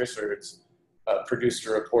 Travis Richards, produced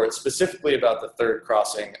a report specifically about the third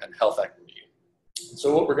crossing and health equity.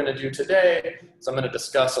 So what we're going to do today is I'm going to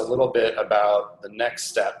discuss a little bit about the next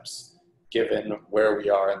steps given where we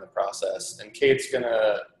are in the process. And Kate's going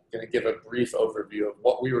to give a brief overview of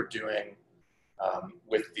what we were doing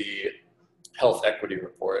with the health equity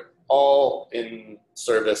report, all in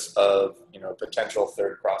service of potential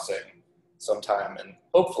third crossing sometime and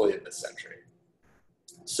hopefully in this century.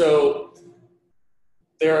 So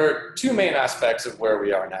there are two main aspects of where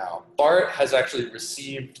we are now. BART has actually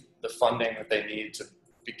received the funding that they need to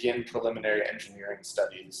begin preliminary engineering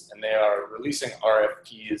studies, and they are releasing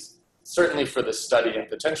RFPs, certainly for the study and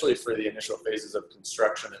potentially for the initial phases of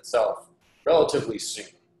construction itself, relatively soon.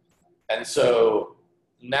 And so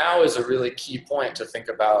now is a really key point to think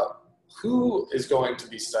about who is going to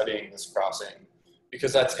be studying this crossing,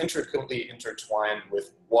 because that's intricately intertwined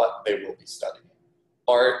with what they will be studying.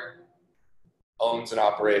 BART owns and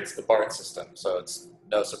operates the BART system, so it's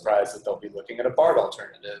no surprise that they'll be looking at a BART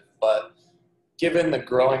alternative. But given the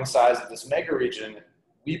growing size of this mega region,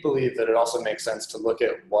 we believe that it also makes sense to look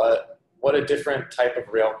at what a different type of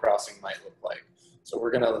rail crossing might look like. So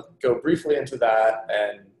we're going to go briefly into that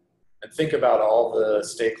and think about all the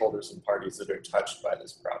stakeholders and parties that are touched by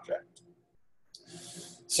this project.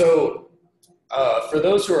 So for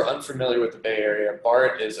those who are unfamiliar with the Bay Area,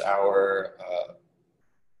 BART is our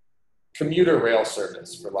commuter rail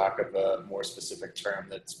service, for lack of a more specific term,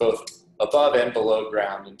 that's both above and below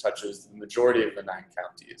ground and touches the majority of the 9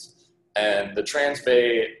 counties. And the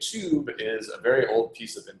Transbay tube is a very old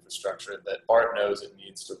piece of infrastructure that BART knows it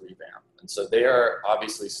needs to revamp. And so they are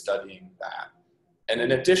obviously studying that. And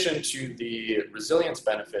in addition to the resilience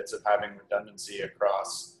benefits of having redundancy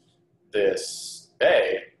across this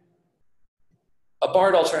bay, a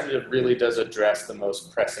BART alternative really does address the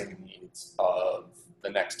most pressing needs of the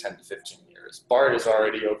next 10 to 15 years. BART is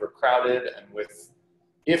already overcrowded, and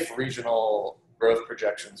if regional growth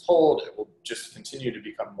projections hold, it will just continue to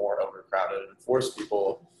become more overcrowded and force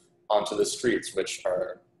people onto the streets, which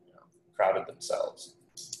are crowded themselves.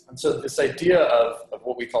 And so this idea of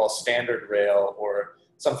what we call standard rail, or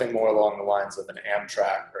something more along the lines of an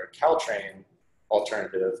Amtrak or a Caltrain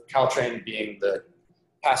alternative, Caltrain being the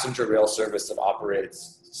passenger rail service that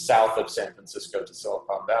operates south of San Francisco to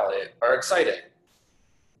Silicon Valley, are exciting.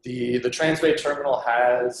 The Transbay terminal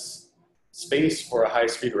has space for a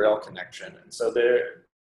high-speed rail connection, and so there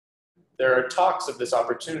are talks of this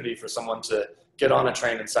opportunity for someone to get on a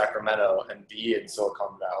train in Sacramento and be in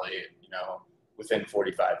Silicon Valley, within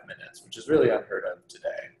 45 minutes, which is really unheard of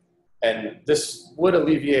today. And this would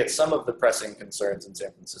alleviate some of the pressing concerns in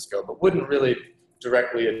San Francisco, but wouldn't really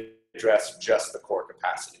directly address just the core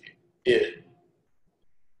capacity. It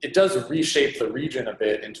does reshape the region a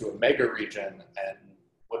bit into a mega region, and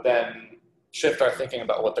would then shift our thinking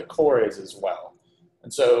about what the core is as well.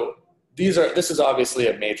 And so this is obviously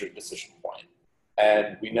a major decision point.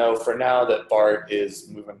 And we know for now that BART is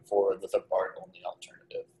moving forward with a BART-only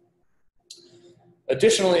alternative.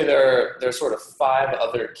 Additionally, there are sort of 5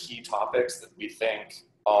 other key topics that we think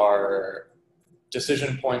are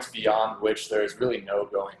decision points beyond which there is really no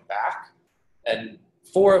going back. And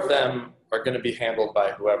 4 of them are going to be handled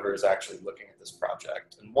by whoever is actually looking at this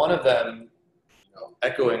project. And one of them,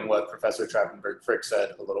 echoing what Professor Trapenberg Frick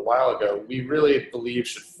said a little while ago, we really believe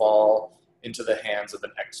should fall into the hands of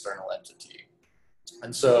an external entity.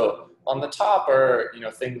 And so on the top are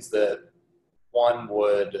things that one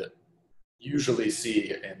would usually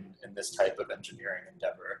see in this type of engineering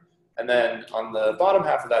endeavor. And then on the bottom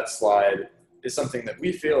half of that slide is something that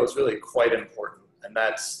we feel is really quite important, and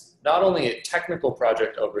that's not only a technical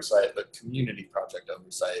project oversight, but community project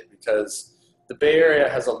oversight, because the Bay Area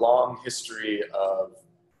has a long history of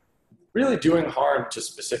really doing harm to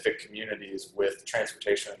specific communities with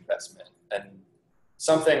transportation investment. And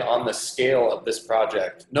something on the scale of this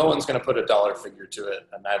project, no one's going to put a dollar figure to it,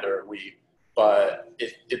 and neither are we, but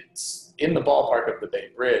it's in the ballpark of the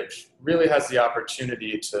Bay Bridge, really has the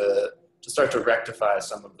opportunity to start to rectify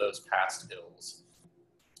some of those past ills.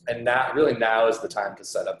 And now is the time to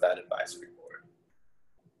set up that advisory board.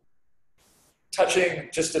 Touching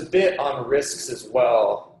just a bit on risks as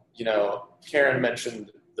well, Karen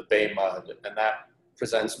mentioned the Bay mud, and that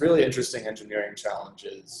presents really interesting engineering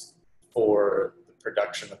challenges for the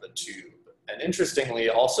production of a tube. And interestingly,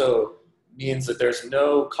 also means that there's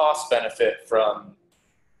no cost benefit from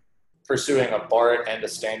pursuing a BART and a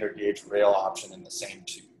standard gauge rail option in the same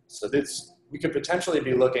tube. So we could potentially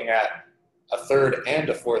be looking at a 3rd and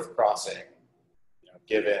a 4th crossing,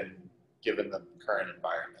 given the current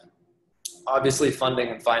environment. Obviously, funding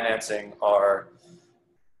and financing are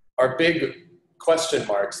big question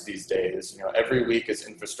marks these days. Every week is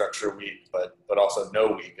infrastructure week, but also no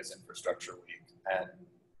week is infrastructure week. And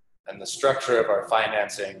the structure of our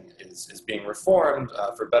financing is being reformed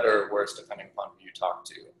for better or worse, depending upon who you talk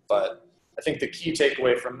to. But I think the key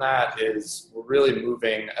takeaway from that is we're really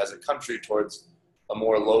moving as a country towards a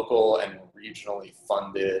more local and regionally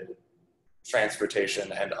funded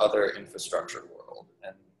transportation and other infrastructure world.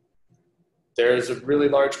 And there's a really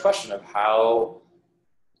large question of how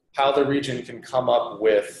the region can come up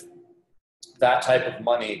with that type of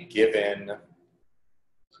money given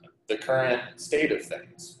the current state of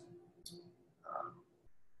things.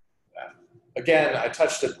 Again, I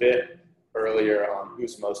touched a bit earlier on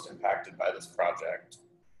who's most impacted by this project.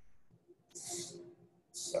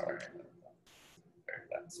 Sorry.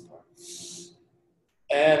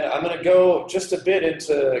 And I'm going to go just a bit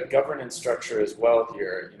into governance structure as well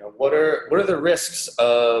here. What are the risks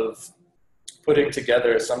of putting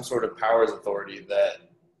together some sort of powers authority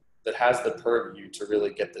that has the purview to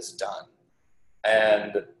really get this done?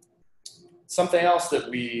 And something else that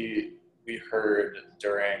we heard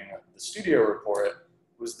during the studio report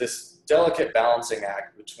was this delicate balancing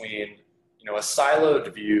act between a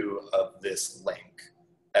siloed view of this link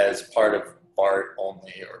as part of BART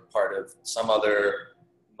only or part of some other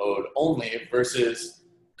mode only versus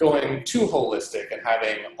going too holistic and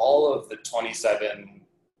having all of the 27,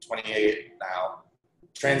 28 now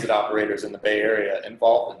transit operators in the Bay Area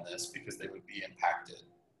involved in this because they would be impacted.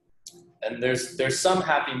 And there's some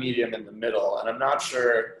happy medium in the middle, and I'm not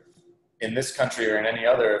sure in this country or in any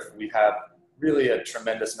other if we have really a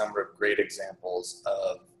tremendous number of great examples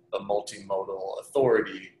of a multimodal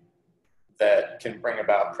authority that can bring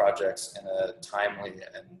about projects in a timely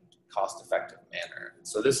and cost-effective manner.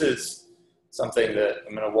 So this is something that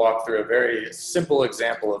I'm going to walk through a very simple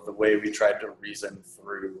example of the way we tried to reason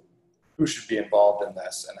through who should be involved in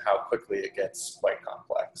this and how quickly it gets quite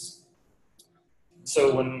complex.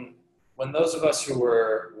 So when those of us who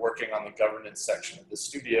were working on the governance section of the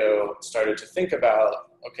studio started to think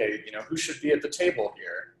about, okay, who should be at the table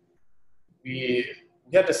here, we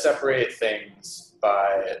had to separate things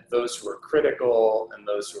by those who are critical and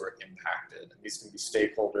those who are impacted. And these can be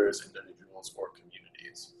stakeholders, individuals, or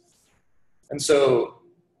communities. And so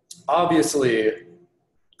obviously,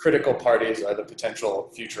 critical parties are the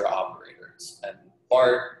potential future operators. And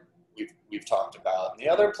BART, we've talked about. And the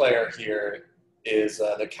other player here is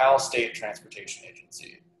the Cal State Transportation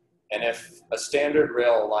Agency. And if a standard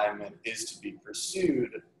rail alignment is to be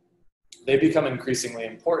pursued, they become increasingly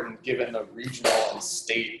important given the regional and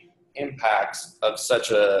state impacts of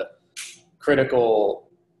such a critical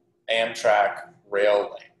Amtrak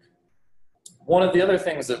rail link. One of the other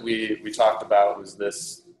things that we talked about was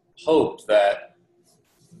this hope that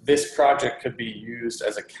this project could be used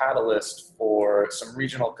as a catalyst for some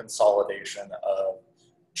regional consolidation of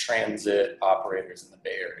transit operators in the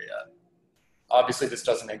Bay Area. Obviously, this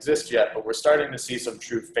doesn't exist yet, but we're starting to see some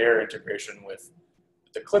true fare integration with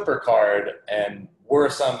the Clipper card, and were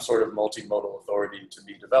some sort of multimodal authority to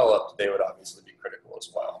be developed, they would obviously be critical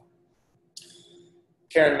as well.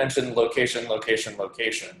 Karen mentioned location, location,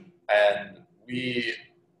 location, and we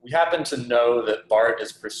happen to know that BART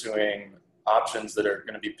is pursuing options that are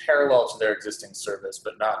going to be parallel to their existing service,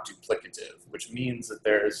 but not duplicative, which means that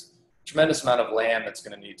there's a tremendous amount of land that's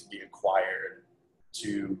going to need to be acquired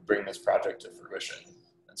to bring this project to fruition.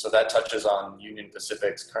 And so that touches on Union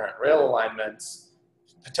Pacific's current rail alignments,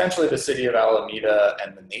 potentially the city of Alameda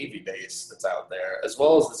and the Navy base that's out there, as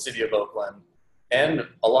well as the city of Oakland, and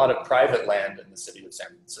a lot of private land in the city of San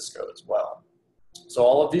Francisco as well. So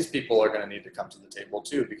all of these people are going to need to come to the table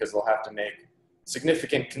too, because they'll have to make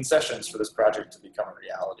significant concessions for this project to become a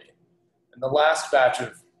reality. And the last batch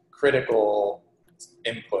of critical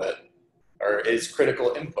input, is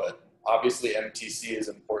critical input. Obviously, MTC is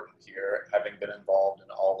important here, having been involved in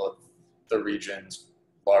all of the region's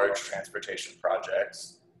large transportation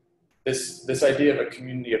projects. This idea of a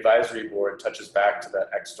community advisory board touches back to that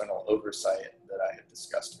external oversight that I had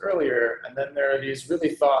discussed earlier. And then there are these really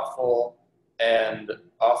thoughtful and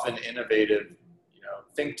often innovative,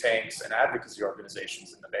 think tanks and advocacy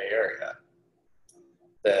organizations in the Bay Area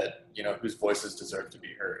that, whose voices deserve to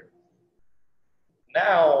be heard.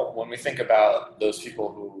 Now, when we think about those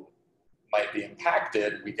people who might be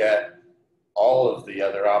impacted, we get all of the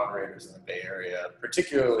other operators in the Bay Area,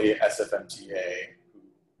 particularly SFMTA, who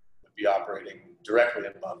would be operating directly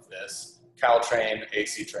above this, Caltrain,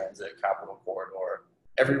 AC Transit, Capital Corridor,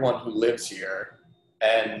 everyone who lives here.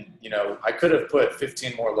 And, I could have put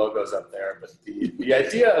 15 more logos up there, but the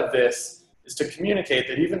idea of this is to communicate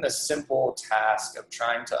that even the simple task of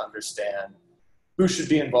trying to understand who should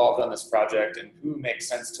be involved on this project and who makes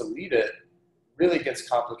sense to lead it really gets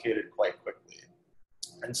complicated quite quickly.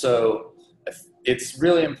 And so it's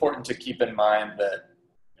really important to keep in mind that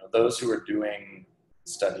those who are doing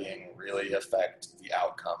studying really affect the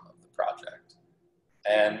outcome of the project.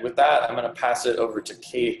 And with that, I'm going to pass it over to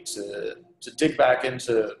Kate to dig back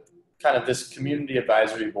into kind of this community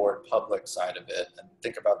advisory board public side of it and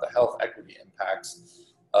think about the health equity impacts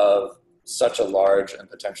of such a large and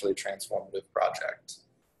potentially transformative project.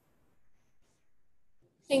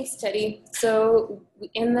 Thanks, Teddy. So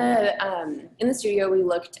in the studio, we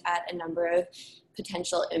looked at a number of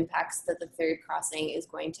potential impacts that the third crossing is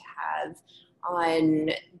going to have on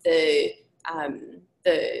the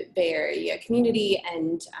Bay Area community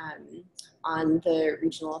and on the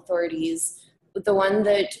regional authorities. The one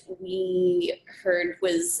that we heard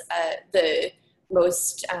was the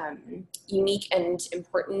most unique and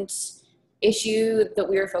important issue that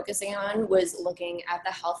we were focusing on was looking at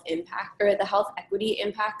the health impact or the health equity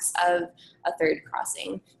impacts of a third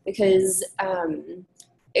crossing, because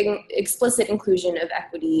explicit inclusion of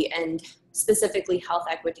equity and specifically health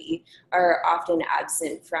equity are often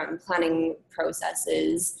absent from planning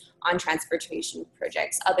processes on transportation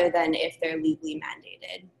projects other than if they're legally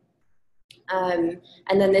mandated.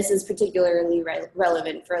 And then this is particularly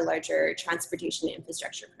relevant for larger transportation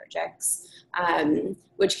infrastructure projects,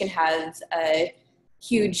 which can have a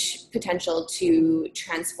huge potential to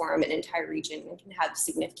transform an entire region and can have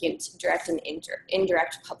significant direct and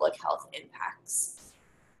indirect public health impacts.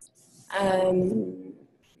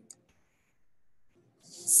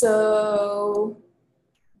 So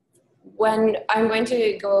when I'm going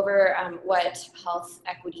to go over what health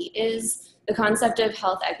equity is, the concept of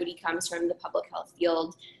health equity comes from the public health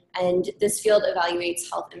field, and this field evaluates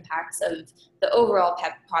health impacts of the overall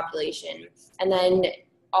population, and then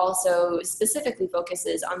also specifically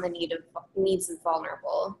focuses on the needs of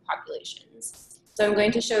vulnerable populations. So I'm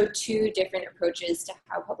going to show two different approaches to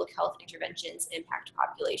how public health interventions impact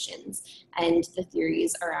populations and the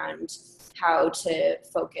theories around how to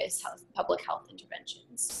focus public health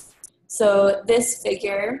interventions. So this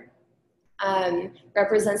figure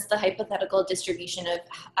represents the hypothetical distribution of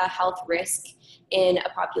a health risk in a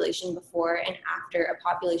population before and after a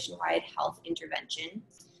population-wide health intervention.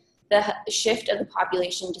 The shift of the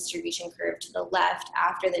population distribution curve to the left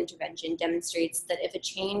after the intervention demonstrates that if a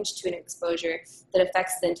change to an exposure that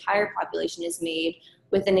affects the entire population is made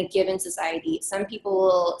within a given society, some people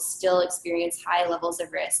will still experience high levels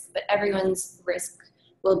of risk, but everyone's risk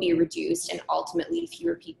will be reduced, and ultimately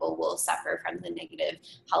fewer people will suffer from the negative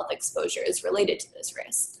health exposures related to this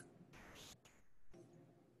risk.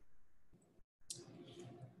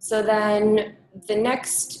 So then the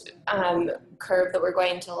next curve that we're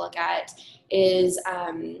going to look at is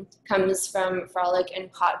comes from Frick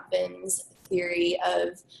and Potvin's theory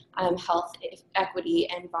of health equity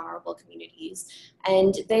and vulnerable communities.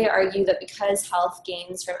 And they argue that because health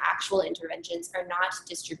gains from actual interventions are not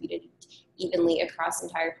distributed evenly across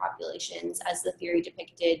entire populations, as the theory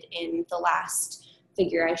depicted in the last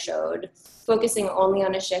figure I showed, focusing only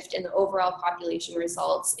on a shift in the overall population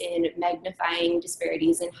results in magnifying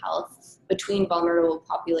disparities in health between vulnerable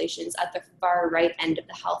populations at the far right end of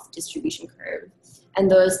the health distribution curve and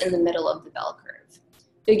those in the middle of the bell curve.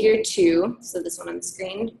 Figure 2, so this one on the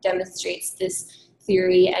screen, demonstrates this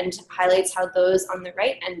theory and highlights how those on the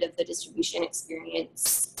right end of the distribution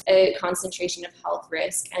experience a concentration of health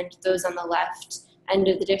risk, and those on the left end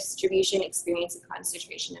of the distribution experience a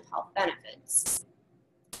concentration of health benefits.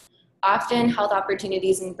 Often, health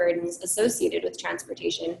opportunities and burdens associated with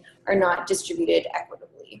transportation are not distributed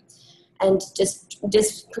equitably and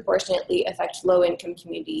disproportionately affect low-income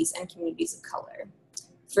communities and communities of color.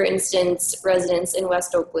 For instance, residents in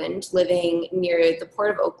West Oakland living near the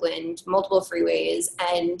Port of Oakland, multiple freeways,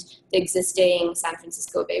 and the existing San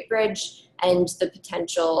Francisco Bay Bridge, and the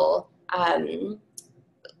potential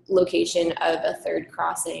location of a third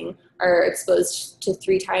crossing are exposed to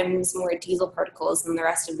 3 times more diesel particles than the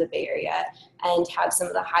rest of the Bay Area and have some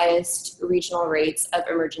of the highest regional rates of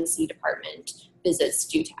emergency department visits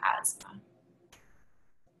due to asthma.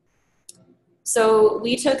 So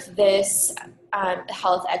we took this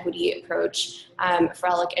health equity approach,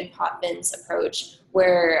 Frick and Potvin's approach,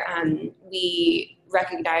 where we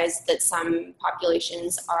recognize that some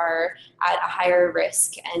populations are at a higher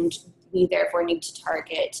risk, and we therefore need to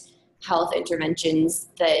target health interventions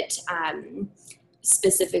that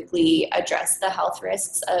specifically address the health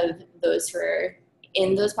risks of those who are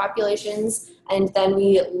in those populations. And then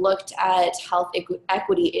we looked at health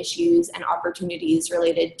equity issues and opportunities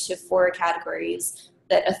related to 4 categories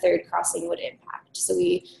that a third crossing would impact. So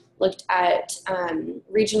we looked at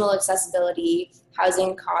regional accessibility,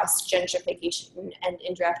 housing costs, gentrification, and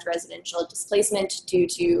indirect residential displacement due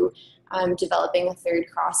to developing a third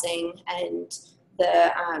crossing, and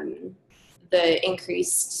the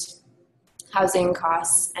increased housing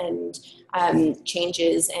costs and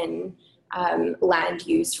changes in land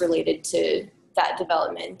use related to that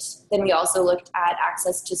development. Then we also looked at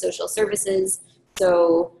access to social services.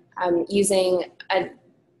 So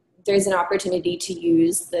there's an opportunity to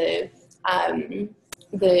use the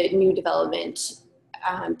new development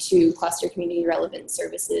to cluster community relevant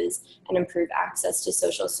services and improve access to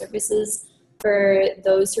social services for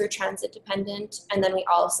those who are transit dependent. And then we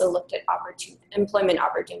also looked at employment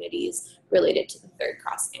opportunities related to the third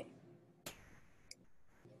crossing.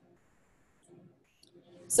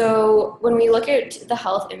 So when we look at the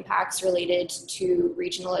health impacts related to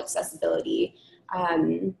regional accessibility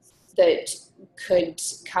that could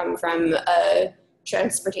come from a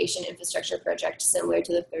transportation infrastructure project similar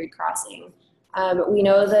to the third crossing, we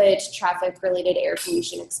know that traffic-related air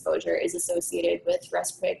pollution exposure is associated with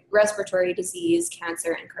respiratory disease,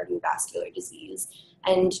 cancer, and cardiovascular disease.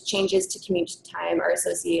 And changes to commute time are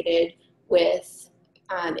associated with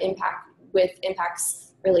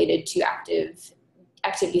impacts related to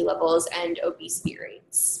activity levels and obesity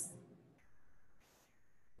rates.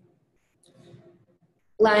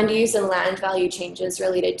 Land use and land value changes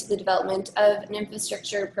related to the development of an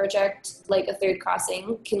infrastructure project like a third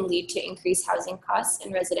crossing can lead to increased housing costs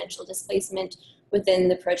and residential displacement within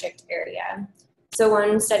the project area. So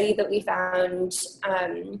one study that we found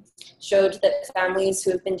showed that families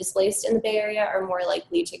who have been displaced in the Bay Area are more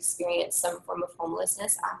likely to experience some form of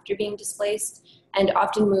homelessness after being displaced, and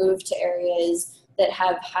often move to areas that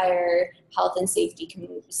have higher health and safety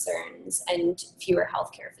concerns and fewer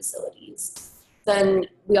healthcare facilities. Then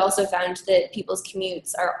we also found that people's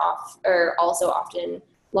commutes are also often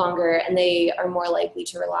longer, and they are more likely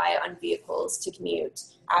to rely on vehicles to commute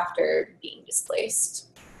after being displaced.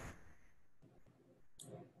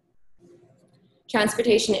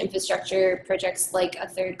 Transportation infrastructure projects like a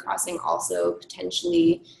third crossing also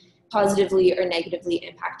potentially positively or negatively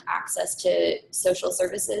impact access to social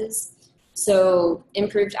services. So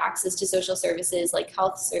improved access to social services like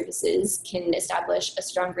health services can establish a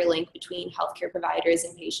stronger link between healthcare providers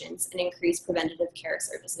and patients and increase preventative care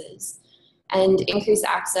services. And increased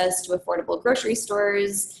access to affordable grocery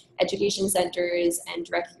stores, education centers, and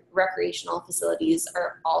recreational facilities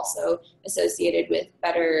are also associated with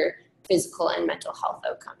better physical and mental health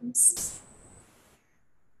outcomes.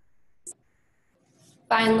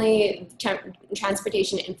 Finally,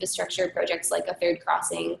 transportation infrastructure projects like a third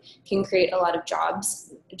crossing can create a lot of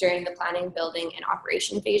jobs during the planning, building, and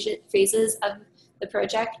operation phases of the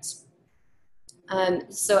project.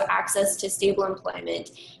 So access to stable employment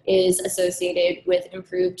is associated with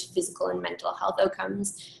improved physical and mental health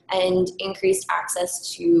outcomes, and increased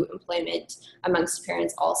access to employment amongst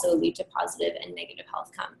parents also lead to positive and negative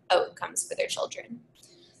health outcomes for their children.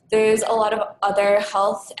 There's a lot of other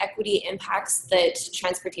health equity impacts that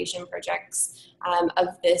transportation projects of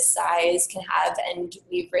this size can have, and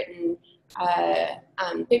we've written a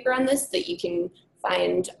paper on this that you can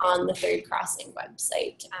find on the Third Crossing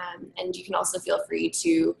website. And you can also feel free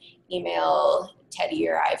to email Teddy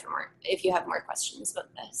or I if you have more questions about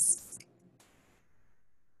this.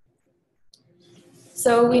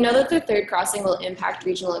 So we know that the third crossing will impact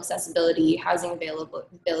regional accessibility, housing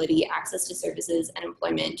availability, access to services, and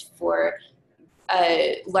employment for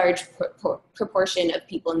a large proportion of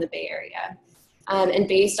people in the Bay Area. And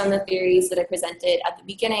based on the theories that I presented at the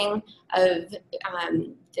beginning of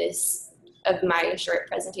my short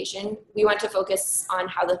presentation, we want to focus on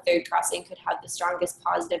how the third crossing could have the strongest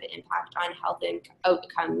positive impact on health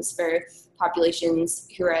outcomes for populations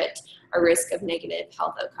who are at a risk of negative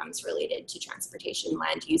health outcomes related to transportation,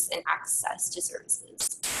 land use, and access to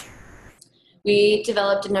services. We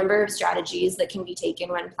developed a number of strategies that can be taken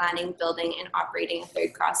when planning, building, and operating a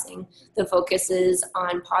third crossing that focuses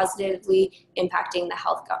on positively impacting the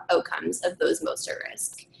health outcomes of those most at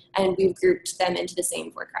risk. And we've grouped them into the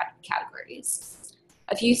same 4 categories.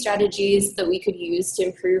 A few strategies that we could use to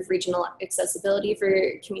improve regional accessibility for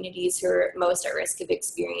communities who are most at risk of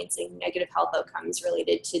experiencing negative health outcomes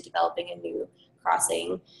related to developing a new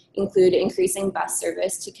crossing include increasing bus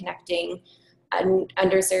service to connecting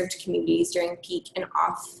underserved communities during peak and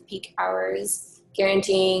off-peak hours,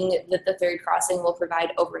 guaranteeing that the third crossing will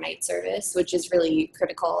provide overnight service, which is really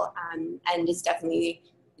critical and is definitely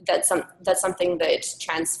that's something that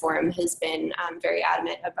Transform has been very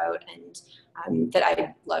adamant about, and that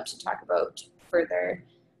I'd love to talk about further.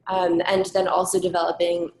 And then also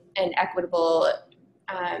developing an equitable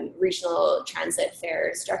regional transit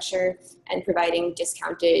fare structure and providing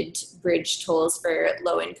discounted bridge tolls for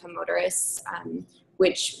low-income motorists,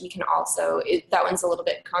 which we can also, that one's a little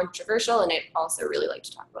bit controversial, and I'd also really like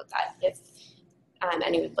to talk about that if and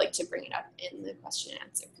I would like to bring it up in the question and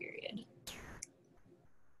answer period.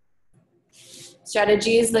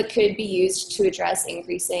 Strategies that could be used to address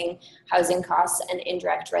increasing housing costs and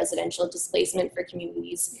indirect residential displacement for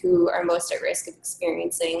communities who are most at risk of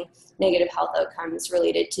experiencing negative health outcomes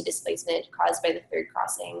related to displacement caused by the third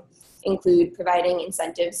crossing include providing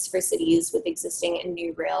incentives for cities with existing and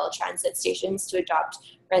new rail transit stations to adopt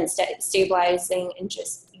rent stabilizing and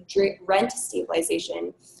rent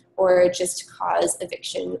stabilization or just cause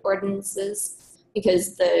eviction ordinances,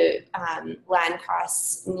 because the land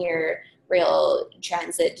costs near rail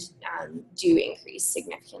transit do increase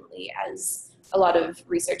significantly, as a lot of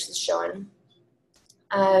research has shown.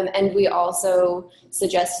 And we also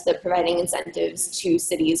suggest that providing incentives to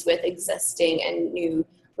cities with existing and new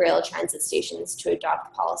rail transit stations to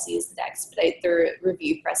adopt policies that expedite the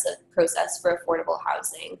review process for affordable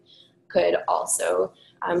housing could also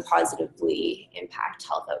positively impact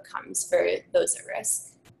health outcomes for those at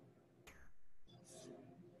risk.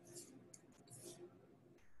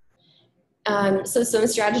 So some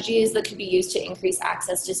strategies that could be used to increase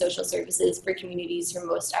access to social services for communities who are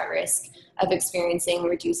most at risk of experiencing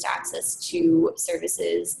reduced access to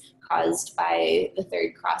services caused by the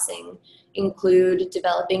third crossing include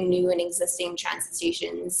developing new and existing transit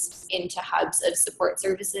stations into hubs of support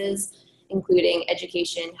services, including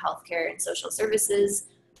education, healthcare, and social services,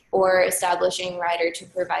 or establishing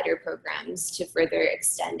rider-to-provider programs to further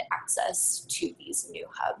extend access to these new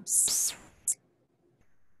hubs.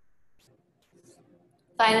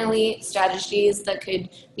 Finally, strategies that could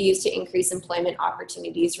be used to increase employment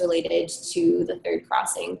opportunities related to the third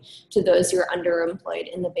crossing to those who are underemployed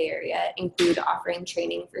in the Bay Area include offering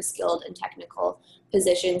training for skilled and technical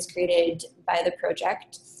positions created by the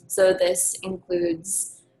project. So this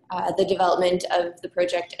includes the development of the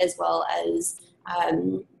project as well as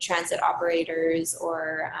transit operators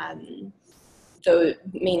or the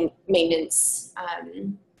maintenance,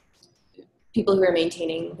 people who are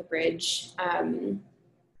maintaining the bridge.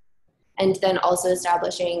 And then also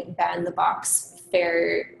establishing ban-the-box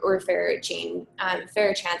fair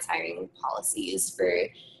chance hiring policies for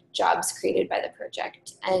jobs created by the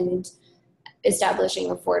project, and establishing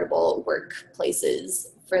affordable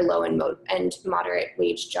workplaces for low and moderate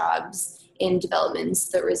wage jobs in developments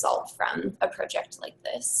that result from a project like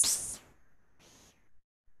this.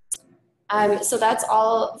 So that's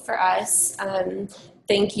all for us.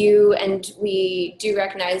 Thank you, and we do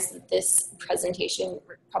recognize that this presentation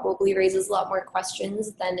probably raises a lot more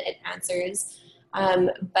questions than it answers,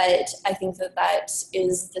 but I think that that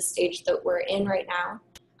is the stage that we're in right now.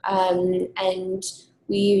 And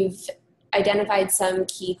we've identified some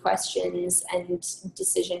key questions and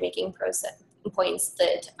decision-making process points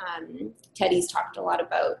that Teddy's talked a lot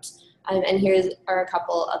about, and here are a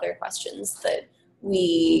couple other questions that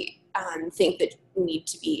we think that need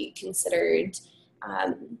to be considered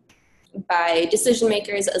by decision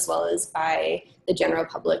makers as well as by the general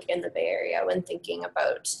public in the Bay Area when thinking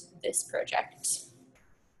about this project.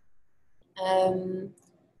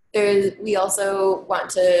 We also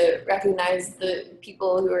want to recognize the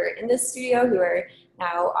people who are in this studio who are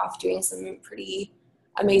now off doing some pretty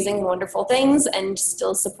amazing and wonderful things and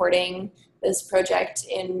still supporting this project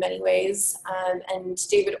in many ways. And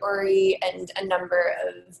David Ory and a number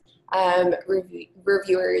of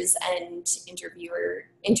reviewers and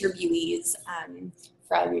interviewees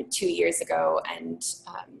from 2 years ago and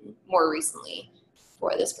more recently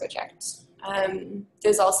for this project.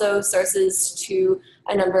 There's also sources to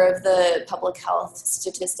a number of the public health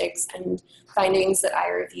statistics and findings that I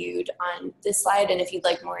reviewed on this slide, and if you'd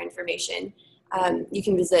like more information, you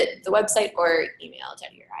can visit the website or email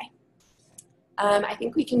Teddy or I. I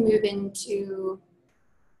think we can move into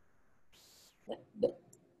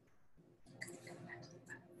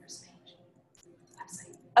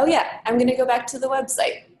oh yeah, I'm going to go back to the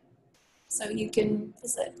website, so you can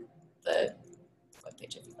visit the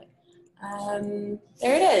webpage if you'd like.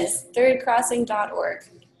 There it is, thirdcrossing.org.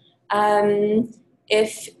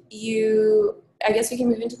 If you, I guess we can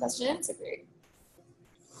move into question and answer period.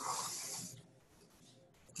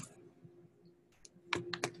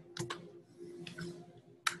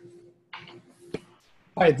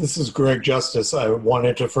 Hi, this is Greg Justice. I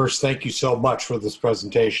wanted to first thank you so much for this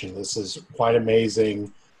presentation. This is quite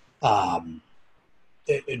amazing.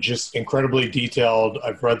 It just incredibly detailed.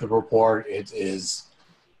 I've read the report. It is,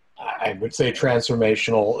 I would say,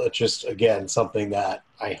 transformational. It's just, again, something that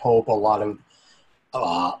I hope a lot of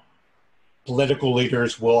political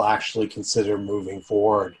leaders will actually consider moving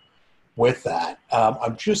forward with that.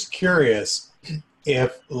 I'm just curious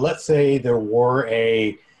if, let's say, there were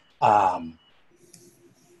a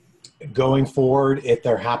going forward, if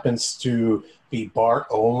there happens to be BART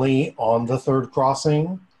only on the third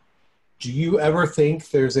crossing, do you ever think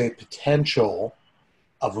there's a potential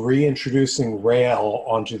of reintroducing rail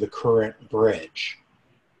onto the current bridge?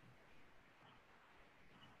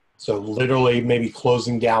 So literally maybe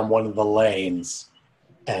closing down one of the lanes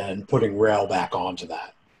and putting rail back onto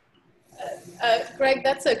that. Greg,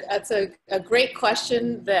 that's a great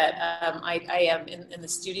question that I am in the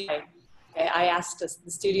studio. I asked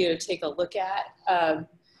the studio to take a look at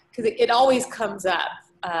because it always comes up,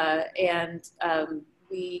 and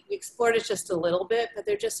we explored it just a little bit, but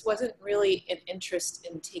there just wasn't really an interest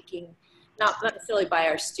in taking, not necessarily by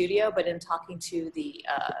our studio, but in talking to the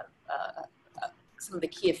some of the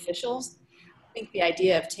key officials. I think the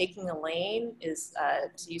idea of taking a lane is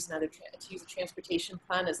to use a transportation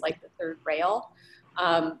pun is like the third rail.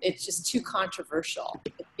 It's just too controversial.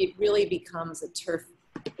 It really becomes a turf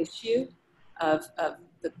issue of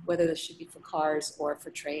whether this should be for cars or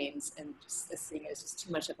for trains, and just this thing is just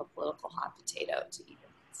too much of a political hot potato to even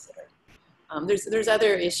consider. There's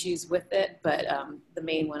other issues with it, but the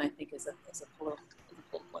main one I think is a political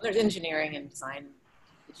one. There's engineering and design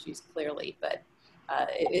issues clearly, but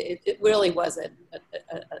it really was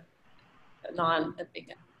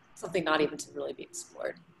something not even to really be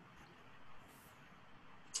explored.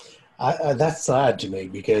 That's sad to me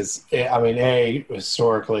because, I mean,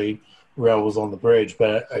 historically, rail was on the bridge,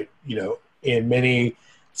 but, you know, in many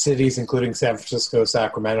cities, including San Francisco,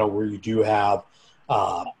 Sacramento, where you do have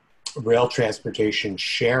rail transportation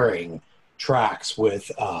sharing tracks with,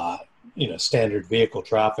 you know, standard vehicle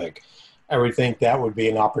traffic, I would think that would be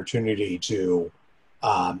an opportunity to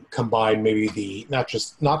combine maybe not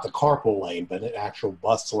the carpool lane, but an actual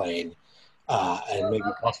bus lane and maybe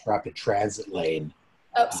bus rapid transit lane.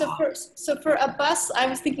 So for a bus, I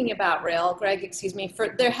was thinking about rail, Greg, excuse me.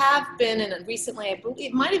 There have been, and recently, I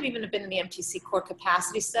believe it might have even been in the MTC core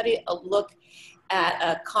capacity study, a look at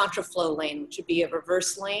a contraflow lane, which would be a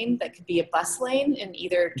reverse lane that could be a bus lane in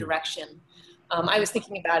either direction. I was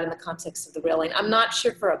thinking about it in the context of the rail lane. I'm not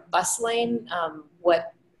sure for a bus lane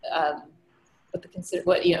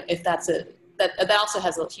if that's that also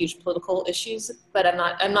has huge political issues, but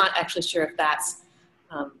I'm not actually sure if that's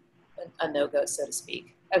a no-go, so to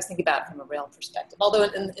speak. I was thinking about it from a rail perspective, although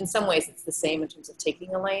in some ways it's the same in terms of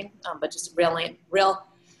taking a lane, but just rail lane would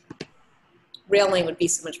be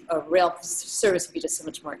rail service would be just so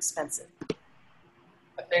much more expensive.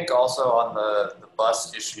 I think also on the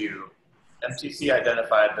bus issue, MTC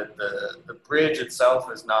identified that the bridge itself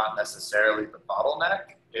is not necessarily the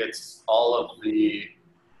bottleneck. It's all of the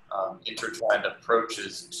intertwined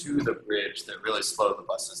approaches to the bridge that really slow the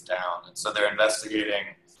buses down. And so they're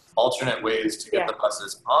investigating alternate ways to get the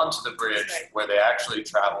buses onto the bridge where they actually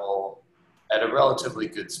travel at a relatively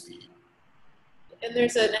good speed. And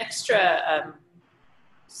there's an extra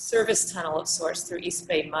service tunnel of sorts through East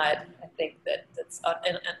Bay Mud, I think, that's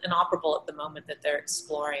inoperable at the moment that they're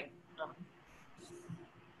exploring.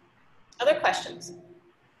 Other questions?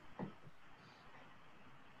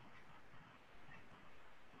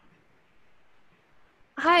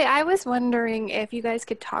 Hi, I was wondering if you guys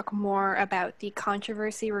could talk more about the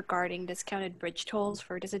controversy regarding discounted bridge tolls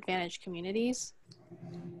for disadvantaged communities.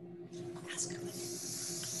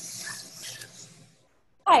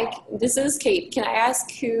 Hi, this is Kate. Can I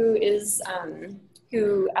ask who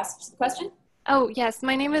asked the question? Oh, yes.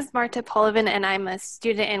 My name is Marta Polovin, and I'm a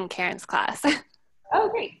student in Karen's class. Oh,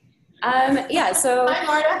 great. Yeah, so... Hi,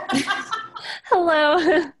 Marta. Hello.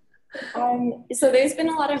 So there's been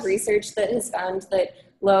a lot of research that has found that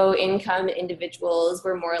low-income individuals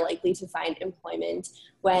were more likely to find employment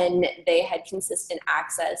when they had consistent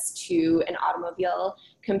access to an automobile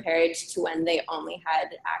compared to when they only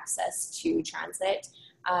had access to transit.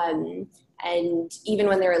 And even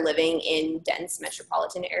when they were living in dense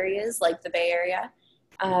metropolitan areas like the Bay Area.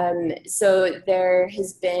 So there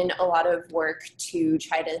has been a lot of work to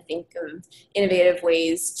try to think of innovative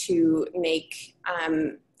ways to make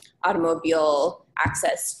automobile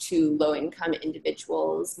access to low-income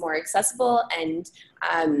individuals more accessible and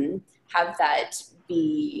have that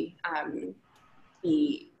be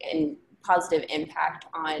a positive impact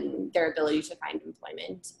on their ability to find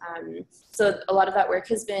employment. So a lot of that work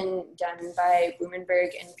has been done by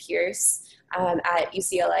Blumenberg and Pierce at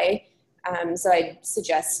UCLA. So I'd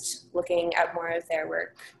suggest looking at more of their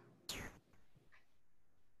work.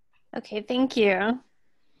 Okay, thank you.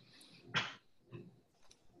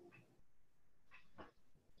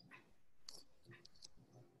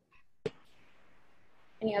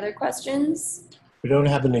 Any other questions? We don't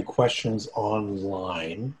have any questions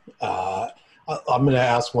online. I'm going to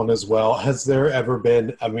ask one as well. Has there ever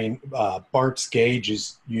been, I mean, Bart's gauge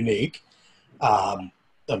is unique,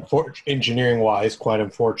 engineering-wise, quite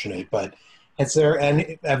unfortunate, but has there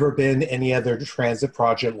ever been any other transit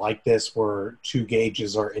project like this where two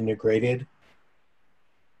gauges are integrated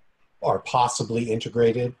or possibly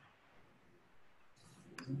integrated?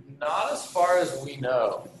 Not as far as we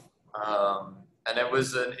know. And it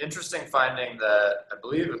was an interesting finding that I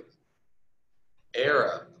believe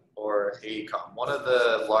ERA or AECOM, one of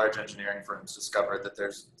the large engineering firms, discovered that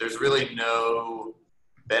there's really no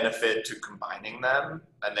benefit to combining them,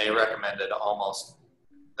 and they recommended almost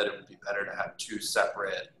that it would be better to have two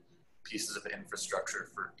separate pieces of infrastructure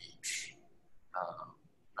for each.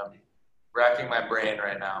 I'm racking my brain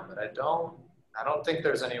right now, but I don't think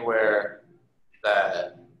there's anywhere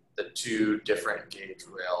that the two different gauge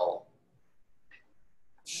rail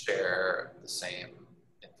share the same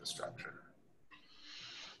infrastructure.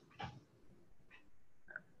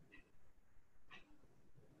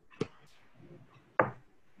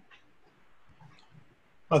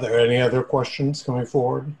 Are there any other questions coming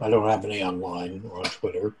forward? I don't have any online or on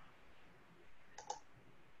Twitter.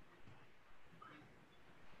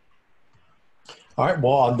 All right,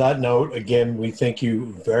 well, on that note, again, we thank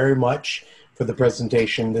you very much for the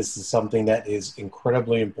presentation. This is something that is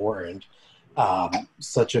incredibly important.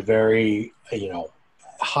 Such a very,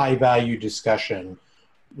 high value discussion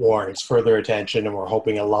warrants further attention, and we're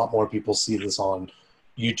hoping a lot more people see this on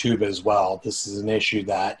YouTube as well. This is an issue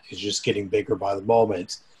that is just getting bigger by the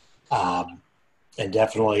moment, and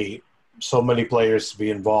definitely so many players to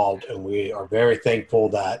be involved, and we are very thankful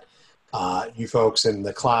that you folks in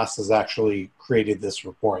the class has actually created this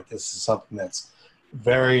report. This is something that's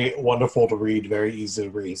very wonderful to read, very easy to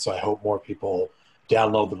read, so I hope more people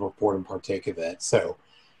download the report and partake of it. So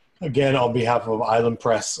again, on behalf of Island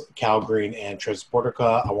Press, Cal Green, and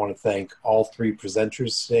TransportiCA, I want to thank all three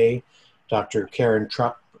presenters today, Dr. Karen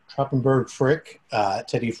Trapenberg Frick,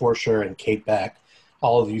 Teddy Forscher, and Kate Beck,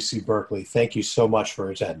 all of UC Berkeley. Thank you so much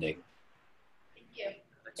for attending. Thank you.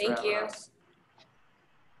 Thank you.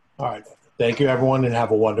 All right. Thank you, everyone, and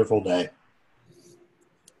have a wonderful day.